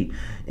Suite T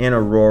in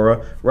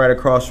Aurora, right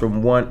across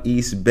from 1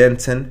 East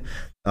Benton.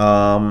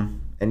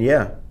 And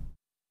yeah,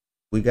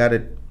 we got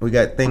it. We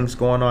got things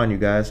going on, you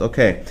guys.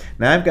 Okay,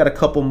 now I've got a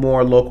couple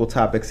more local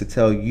topics to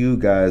tell you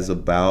guys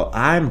about.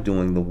 I'm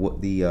doing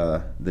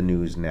the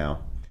news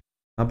now.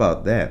 How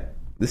about that?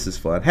 This is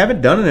fun.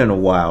 Haven't done it in a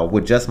while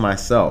with just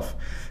myself.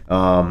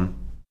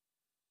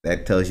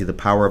 That tells you the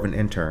power of an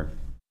intern.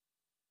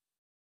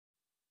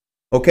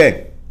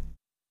 Okay.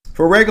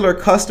 For regular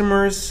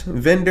customers,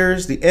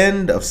 vendors, the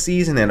end of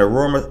season at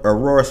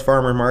Aurora's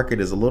Farmer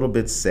Market is a little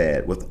bit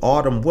sad. With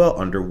autumn well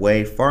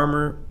underway,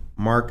 farmer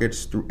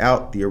markets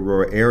throughout the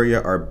Aurora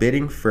area are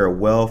bidding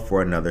farewell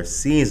for another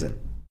season.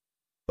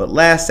 But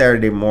last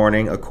Saturday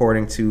morning,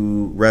 according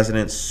to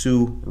resident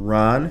Sue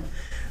Ron,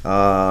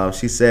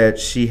 she said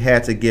she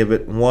had to give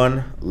it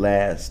one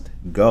last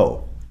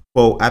go.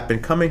 Quote, I've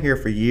been coming here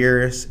for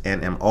years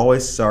and am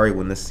always sorry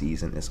when the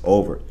season is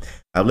over.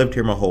 I've lived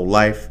here my whole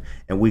life,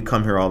 and we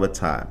come here all the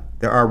time.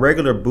 There are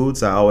regular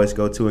booths I always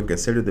go to and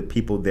consider the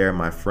people there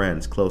my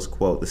friends, close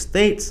quote. The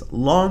state's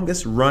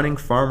longest running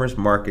farmers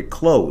market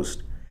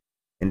closed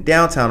in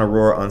downtown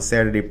Aurora on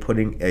Saturday,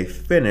 putting a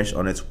finish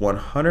on its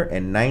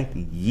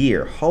 109th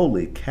year.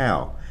 Holy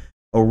cow.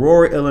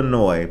 Aurora,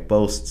 Illinois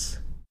boasts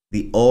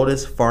the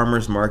oldest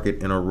farmers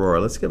market in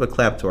Aurora. Let's give a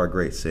clap to our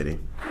great city.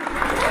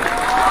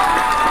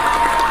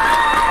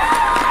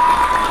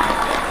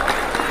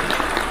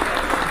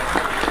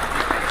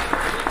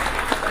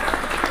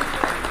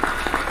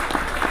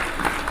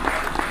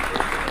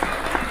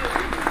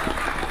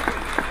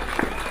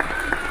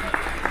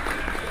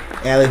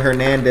 Allie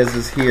Hernandez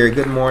is here.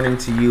 Good morning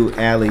to you,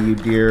 Allie, you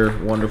dear,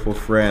 wonderful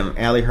friend.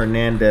 Allie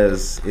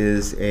Hernandez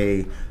is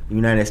a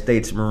United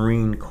States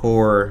Marine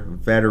Corps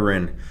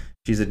veteran.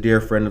 She's a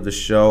dear friend of the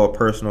show, a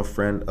personal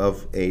friend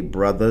of a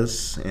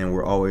brother's, and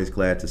we're always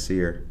glad to see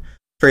her.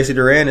 Tracy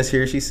Duran is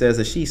here. She says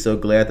that she's so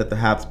glad that the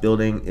Hops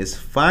building is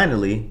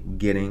finally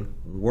getting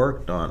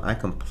worked on. I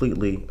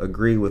completely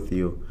agree with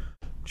you,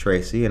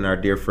 Tracy. And our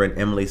dear friend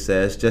Emily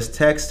says, just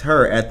text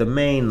her at the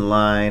main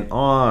line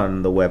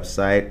on the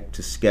website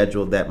to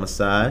schedule that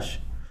massage.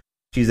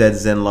 She's at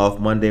Zen Loft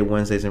Monday,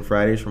 Wednesdays, and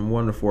Fridays from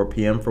 1 to 4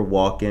 p.m. for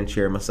walk-in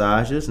chair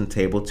massages and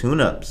table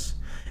tune-ups.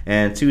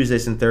 And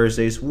Tuesdays and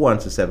Thursdays, 1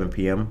 to 7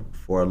 p.m.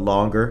 for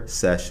longer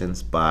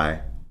sessions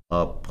by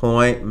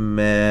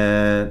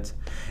appointment.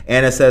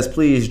 Anna says,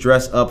 please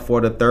dress up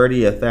for the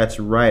 30th. That's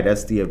right.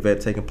 That's the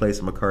event taking place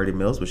at McCarty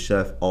Mills with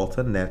Chef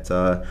Alton that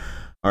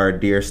our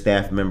dear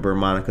staff member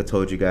Monica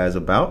told you guys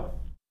about.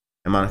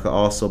 And Monica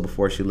also,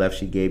 before she left,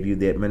 she gave you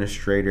the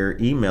administrator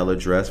email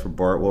address for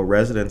Bartwell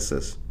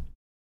residences.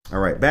 All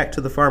right, back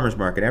to the farmers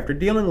market. After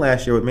dealing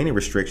last year with many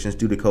restrictions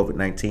due to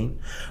COVID-19,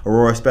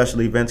 Aurora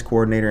Special Events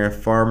Coordinator and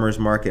Farmers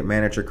Market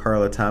Manager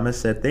Carla Thomas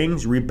said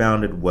things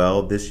rebounded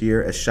well this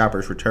year as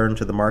shoppers returned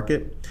to the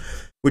market,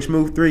 which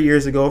moved 3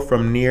 years ago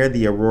from near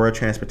the Aurora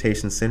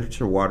Transportation Center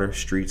to Water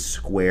Street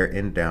Square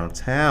in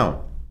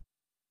downtown.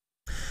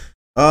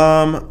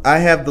 I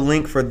have the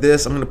link for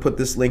this. I'm going to put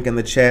this link in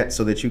the chat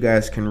so that you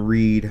guys can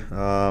read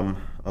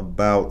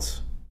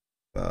about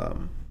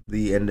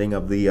the ending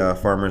of the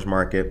farmers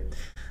market.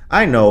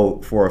 I know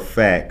for a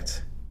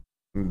fact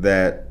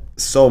that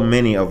so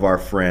many of our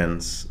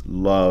friends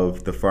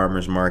love the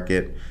farmers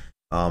market.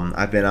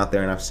 I've been out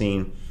there and I've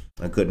seen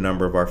a good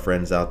number of our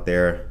friends out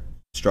there.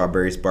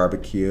 Strawberries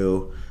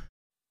Barbecue,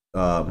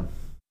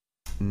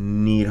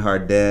 Need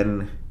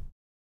Harden,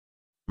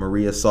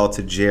 Maria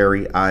Salted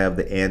Jerry, Eye of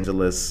the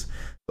Angelus.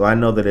 So I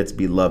know that it's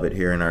beloved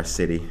here in our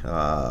city.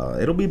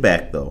 It'll be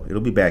back, though. It'll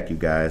be back, you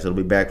guys. It'll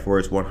be back for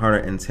its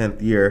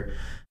 110th year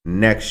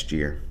next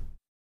year.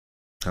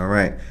 All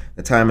right.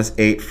 The time is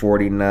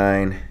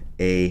 8:49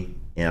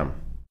 a.m.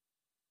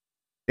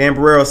 Dan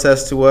Barrero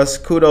says to us,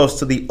 kudos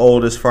to the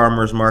oldest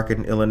farmers market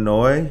in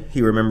Illinois.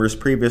 He remembers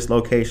previous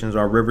locations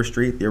on River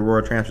Street, the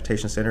Aurora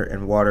Transportation Center,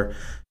 and Water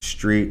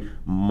Street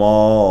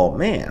Mall.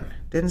 Man,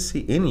 didn't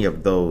see any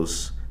of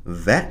those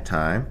that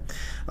time.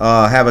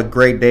 Have a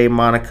great day,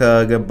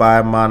 Monica.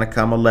 Goodbye, Monica.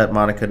 I'm going to let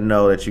Monica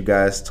know that you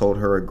guys told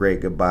her a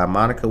great goodbye.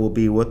 Monica will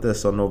be with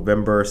us on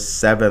November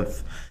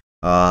 7th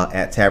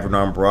at Tavern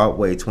on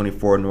Broadway,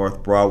 24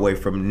 North Broadway,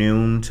 from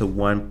noon to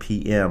 1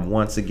 p.m.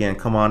 Once again,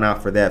 come on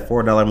out for that.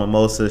 $4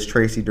 mimosas.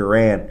 Tracy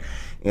Duran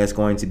is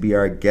going to be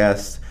our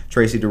guest.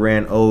 Tracy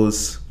Duran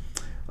owes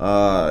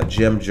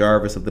Jim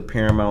Jarvis of the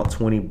Paramount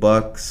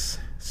 $20.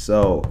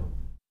 So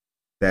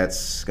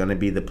that's going to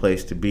be the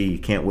place to be. You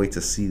can't wait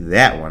to see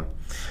that one.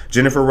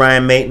 Jennifer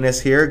Ryan Mayton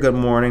is here. Good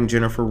morning,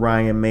 Jennifer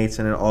Ryan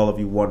Mayton, and all of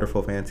you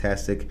wonderful,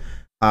 fantastic,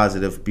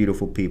 positive,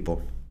 beautiful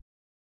people.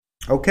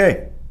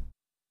 Okay.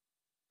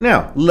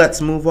 Now,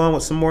 let's move on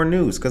with some more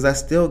news because I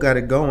still got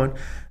it going.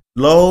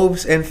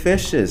 Loaves and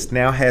Fishes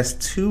now has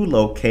 2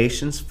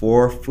 locations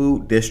for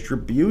food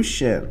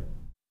distribution.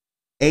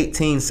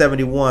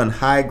 1871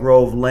 High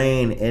Grove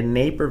Lane in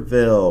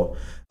Naperville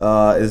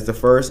is the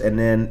first, and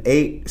then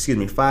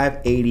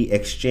 580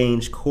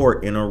 Exchange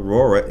Court in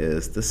Aurora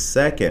is the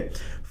second.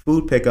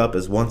 Food pickup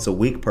is once a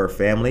week per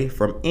family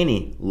from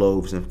any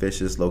Loaves and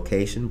Fishes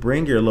location.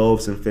 Bring your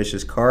Loaves and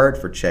Fishes card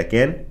for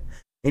check-in,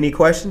 Any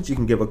questions, you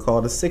can give a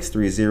call to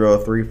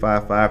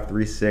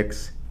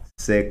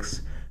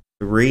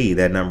 630-355-3663.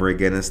 That number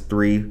again is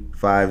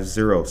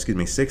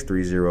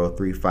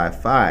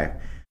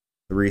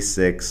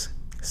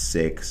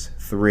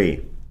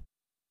 630-355-3663.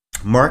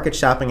 Market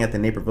shopping at the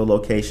Naperville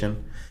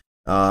location.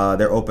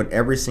 They're open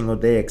every single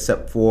day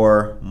except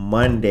for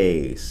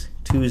Mondays.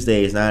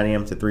 Tuesdays 9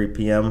 a.m. to 3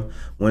 p.m.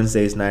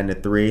 Wednesdays 9 to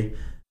 3.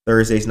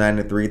 Thursdays 9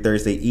 to 3.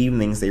 Thursday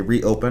evenings they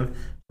reopen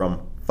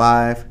from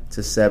 5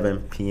 to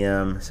 7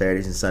 p.m.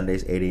 Saturdays and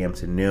Sundays 8 a.m.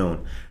 to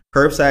noon.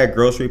 Curbside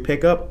grocery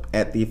pickup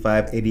at the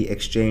 580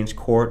 Exchange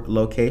Court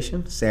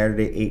location.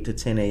 Saturday 8 to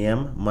 10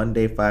 a.m.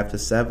 Monday 5 to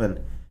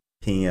 7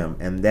 p.m.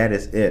 And that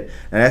is it.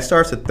 And that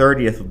starts the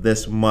 30th of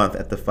this month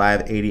at the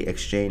 580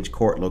 Exchange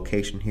Court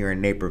location here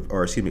in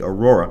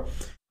Aurora.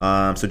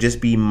 So just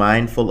be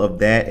mindful of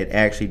that. It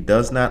actually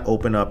does not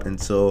open up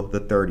until the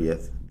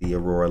 30th, the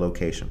Aurora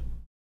location.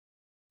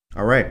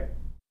 All right.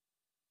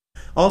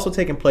 Also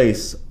taking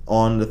place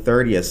on the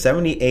 30th,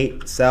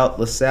 78 South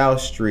LaSalle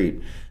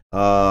Street.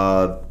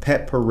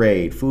 Pet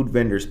parade, food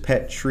vendors,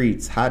 pet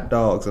treats, hot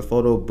dogs, a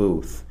photo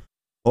booth.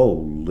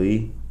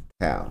 Holy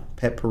cow.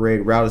 Pet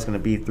parade route is going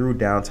to be through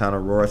downtown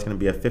Aurora. It's going to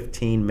be a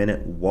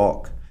 15-minute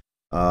walk.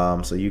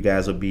 So you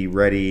guys will be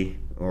ready,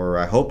 or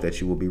I hope that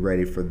you will be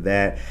ready for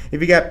that. If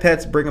you got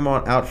pets, bring them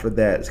on out for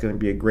that. It's going to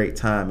be a great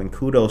time. And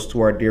kudos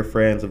to our dear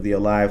friends of the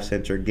Alive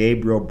Center,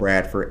 Gabriel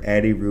Bradford,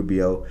 Addie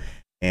Rubio,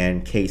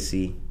 and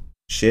Casey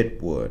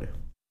Chitwood.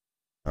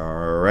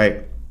 All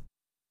right.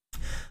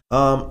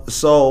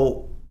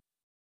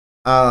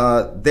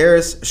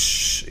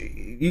 There's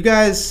you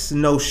guys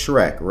know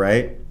Shrek,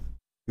 right?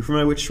 You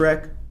familiar with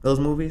Shrek? Those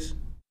movies?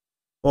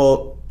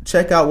 Well,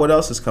 check out what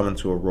else is coming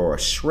to Aurora.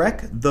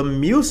 Shrek the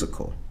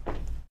Musical.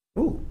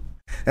 Ooh.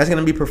 That's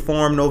going to be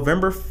performed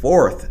November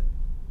 4th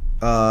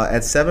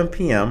at 7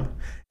 p.m.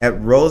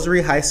 at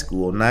Rosary High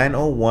School,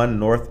 901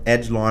 North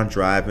Edgelawn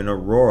Drive in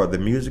Aurora. The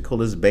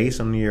musical is based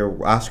on the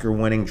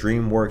Oscar-winning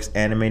DreamWorks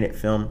animated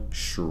film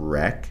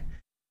Shrek.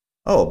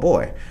 Oh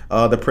boy.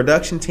 The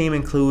production team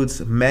includes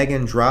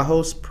Megan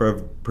Drahos,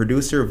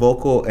 producer,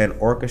 vocal, and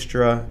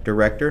orchestra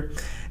director,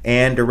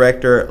 and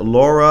director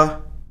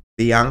Laura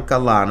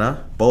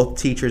Biancalana, both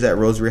teachers at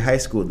Rosary High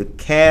School. The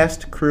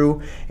cast,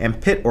 crew,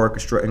 and pit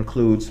orchestra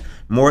includes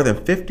more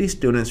than 50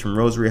 students from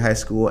Rosary High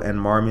School and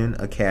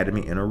Marmion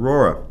Academy in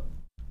Aurora.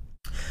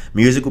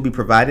 Music will be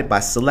provided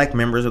by select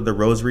members of the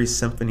Rosary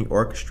Symphony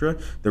Orchestra,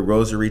 the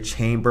Rosary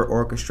Chamber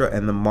Orchestra,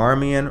 and the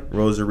Marmion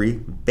Rosary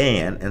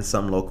Band, and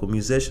some local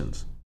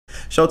musicians.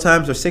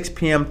 Showtimes are 6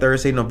 p.m.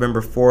 Thursday,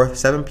 November 4th,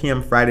 7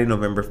 p.m. Friday,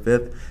 November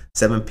 5th,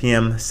 7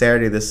 p.m.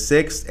 Saturday the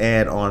 6th,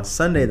 and on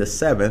Sunday the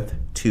 7th,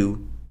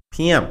 2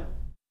 p.m.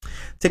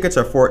 Tickets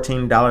are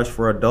 $14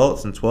 for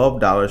adults and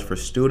 $12 for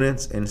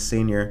students and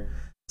senior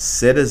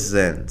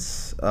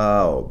citizens.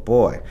 Oh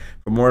boy.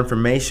 For more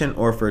information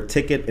or for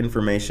ticket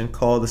information,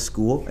 call the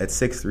school at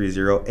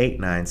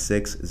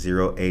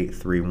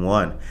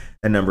 630-896-0831.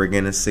 That number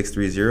again is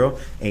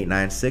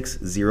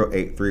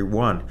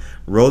 630-896-0831.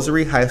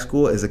 Rosary High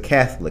School is a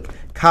Catholic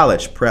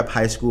college prep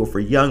high school for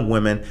young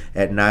women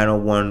at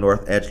 901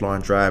 North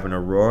Edgelawn Drive in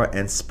Aurora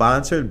and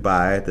sponsored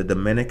by the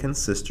Dominican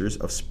Sisters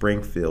of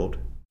Springfield,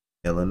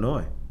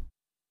 Illinois.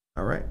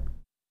 All right.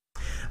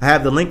 I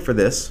have the link for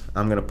this.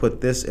 I'm going to put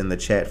this in the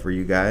chat for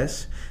you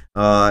guys.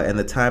 And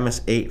the time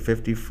is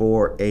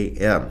 8:54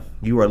 a.m.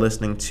 You are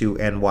listening to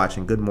and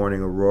watching Good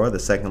Morning Aurora, the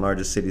second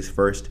largest city's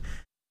first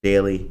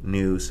daily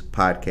news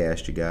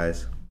podcast, you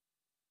guys.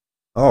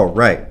 All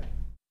right.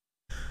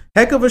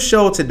 Heck of a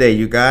show today,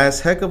 you guys.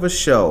 Heck of a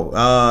show.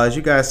 As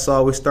you guys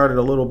saw, we started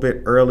a little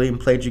bit early and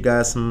played you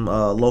guys some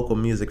local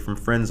music from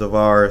friends of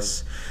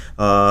ours.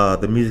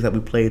 The music that we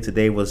played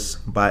today was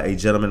by a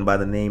gentleman by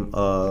the name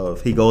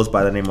of, he goes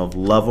by the name of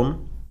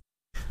Lovem.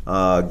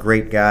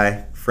 Great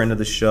guy, friend of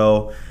the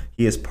show.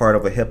 He is part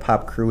of a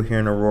hip-hop crew here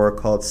in Aurora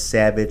called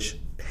Savage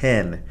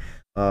Pen,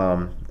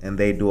 and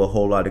they do a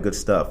whole lot of good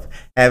stuff.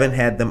 Haven't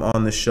had them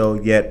on the show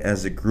yet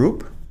as a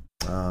group,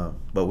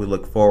 but we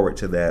look forward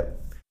to that.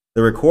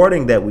 The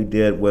recording that we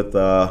did with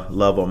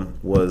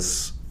Lovem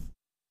was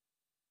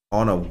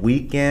on a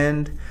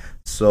weekend,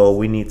 so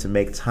we need to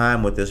make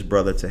time with this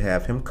brother to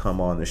have him come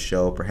on the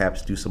show,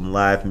 perhaps do some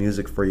live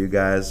music for you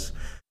guys,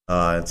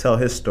 and tell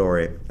his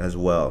story as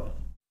well.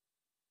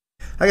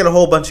 I got a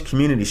whole bunch of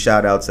community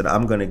shout outs that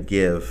I'm going to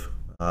give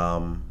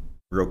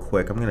real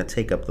quick. I'm going to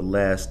take up the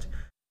last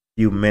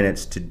few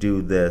minutes to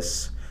do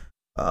this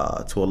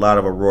to a lot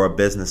of Aurora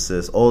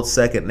businesses. Old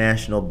Second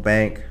National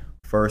Bank,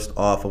 first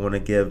off, I want to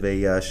give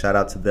a shout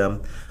out to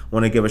them. I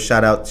want to give a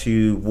shout out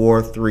to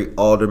Ward 3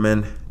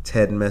 Alderman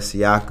Ted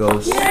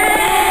Mesiacos.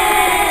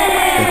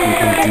 I think we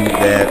can do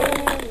that.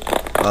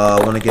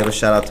 I want to give a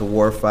shout out to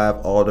Ward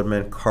 5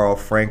 Alderman Carl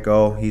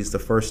Franco. He's the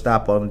first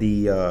stop on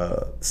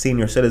the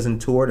Senior Citizen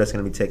Tour that's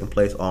going to be taking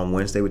place on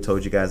Wednesday. We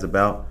told you guys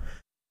about.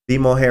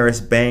 BMO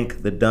Harris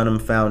Bank, the Dunham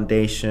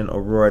Foundation,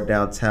 Aurora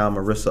Downtown,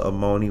 Marissa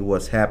Amoni,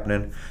 What's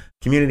Happening.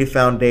 Community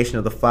Foundation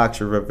of the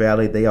Fox River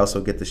Valley, they also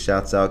get the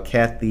shouts out.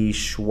 Kathy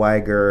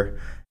Schweiger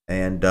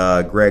and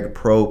Greg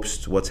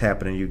Probst. What's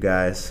happening, you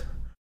guys?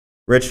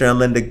 Richard and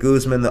Linda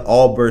Guzman, the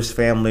Allbers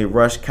family,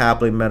 Rush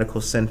Copley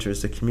Medical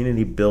Centers, the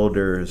Community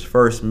Builders,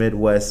 First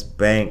Midwest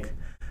Bank,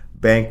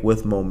 Bank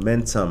with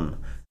Momentum,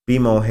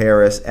 BMO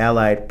Harris,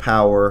 Allied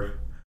Power,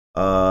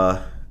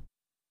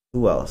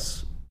 who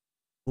else?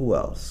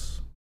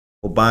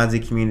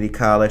 Obanzi Community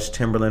College,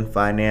 Timberland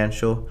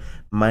Financial,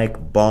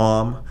 Mike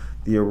Baum,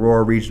 the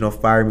Aurora Regional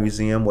Fire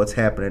Museum. What's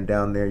happening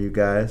down there, you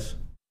guys?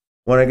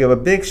 Want to give a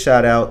big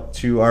shout out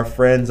to our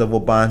friends of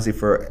Obanzi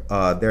for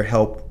their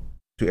help,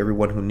 to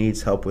everyone who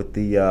needs help with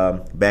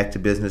the Back to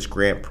Business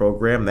Grant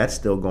Program. That's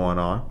still going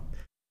on,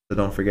 so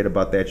don't forget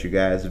about that, you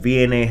guys.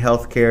 VNA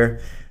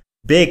Healthcare,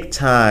 big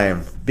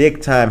time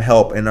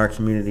help in our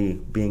community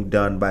being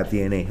done by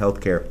VNA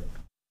Healthcare.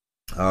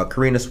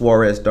 Karina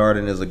Suarez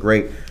Darden is a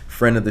great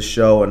friend of the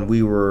show, and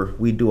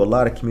we do a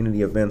lot of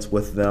community events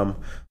with them,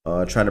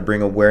 trying to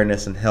bring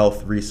awareness and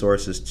health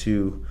resources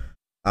to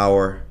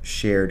our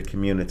shared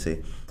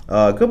community.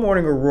 Good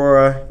Morning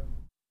Aurora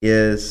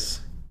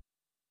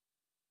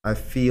I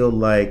feel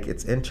like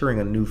it's entering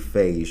a new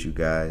phase, you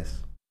guys.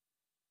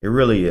 It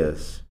really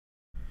is.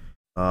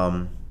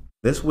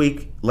 Last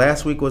week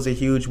was a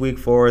huge week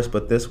for us,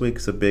 but this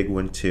week's a big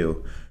one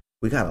too.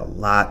 We got a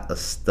lot of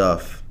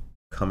stuff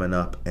coming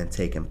up and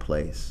taking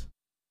place,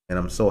 and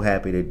I'm so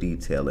happy to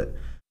detail it.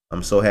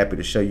 I'm so happy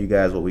to show you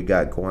guys what we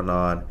got going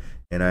on,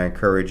 and I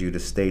encourage you to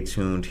stay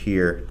tuned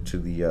here to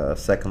the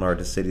second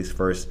largest city's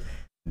first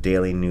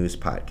daily news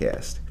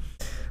podcast.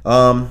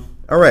 All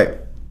right.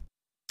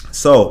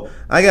 So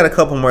I got a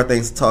couple more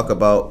things to talk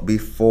about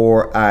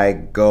before I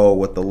go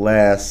with the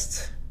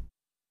last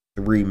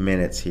 3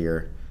 minutes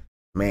here.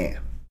 Man,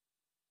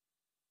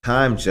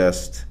 time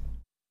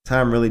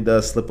really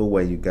does slip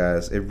away, you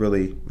guys. It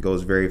really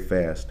goes very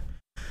fast.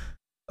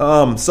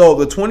 So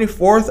the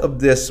 24th of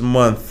this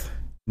month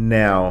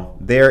now,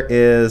 there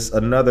is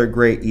another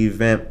great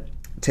event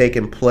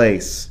taking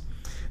place.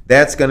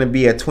 That's going to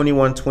be at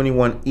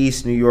 2121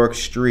 East New York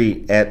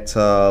Street at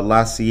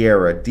La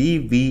Sierra.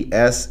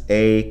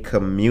 DVSA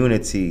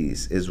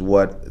Communities is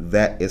what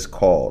that is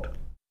called.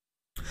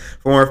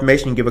 For more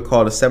information, you can give a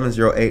call to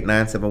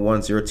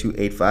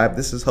 708-971-0285.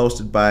 This is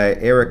hosted by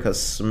Erica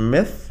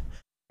Smith,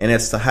 and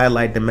it's to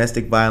highlight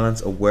domestic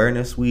violence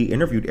awareness. We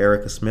interviewed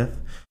Erica Smith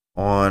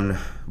on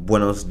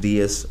Buenos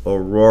Dias,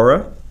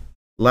 Aurora.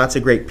 Lots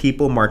of great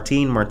people.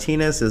 Martine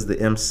Martinez is the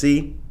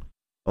MC,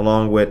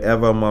 along with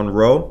Eva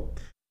Monroe.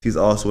 She's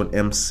also an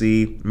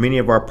MC. Many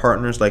of our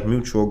partners like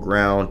Mutual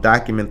Ground,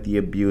 Document the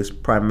Abuse,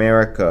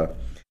 Primerica,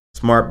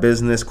 Smart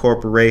Business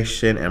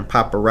Corporation, and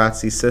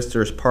Paparazzi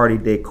Sisters Party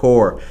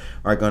Decor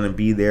are going to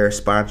be there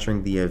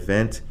sponsoring the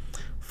event.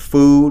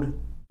 Food,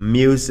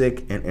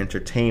 music, and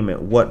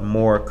entertainment. What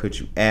more could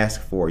you ask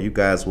for? You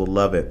guys will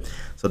love it.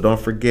 So don't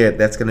forget,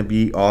 that's going to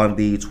be on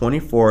the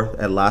 24th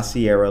at La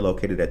Sierra,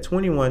 located at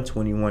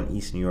 2121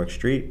 East New York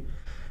Street.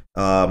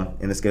 And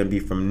it's going to be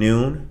from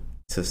noon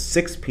to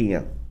 6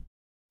 p.m.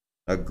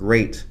 A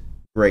great,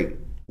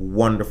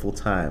 wonderful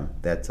time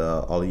that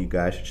all of you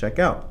guys should check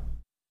out.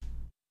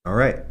 All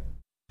right.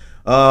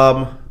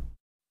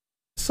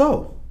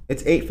 So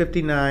it's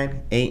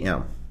 8:59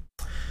 a.m.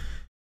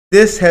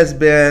 This has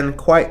been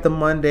quite the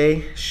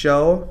Monday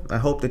show. I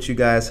hope that you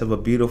guys have a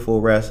beautiful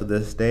rest of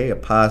this day, a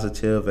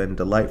positive and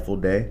delightful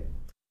day.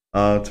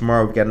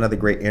 Tomorrow we've got another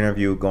great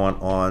interview going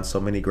on. So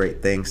many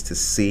great things to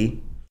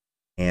see.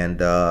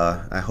 And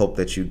I hope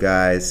that you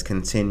guys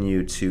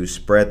continue to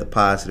spread the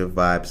positive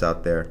vibes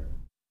out there.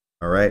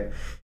 All right.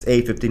 It's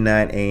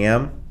 8:59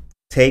 a.m.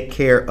 Take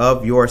care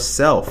of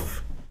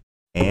yourself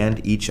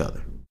and each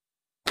other.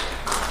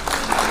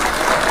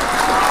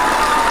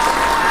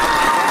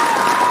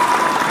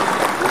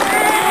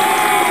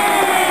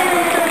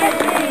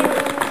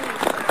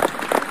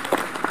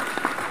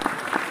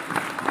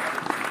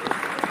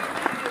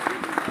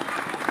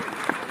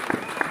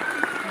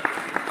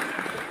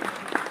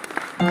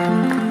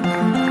 Thank you.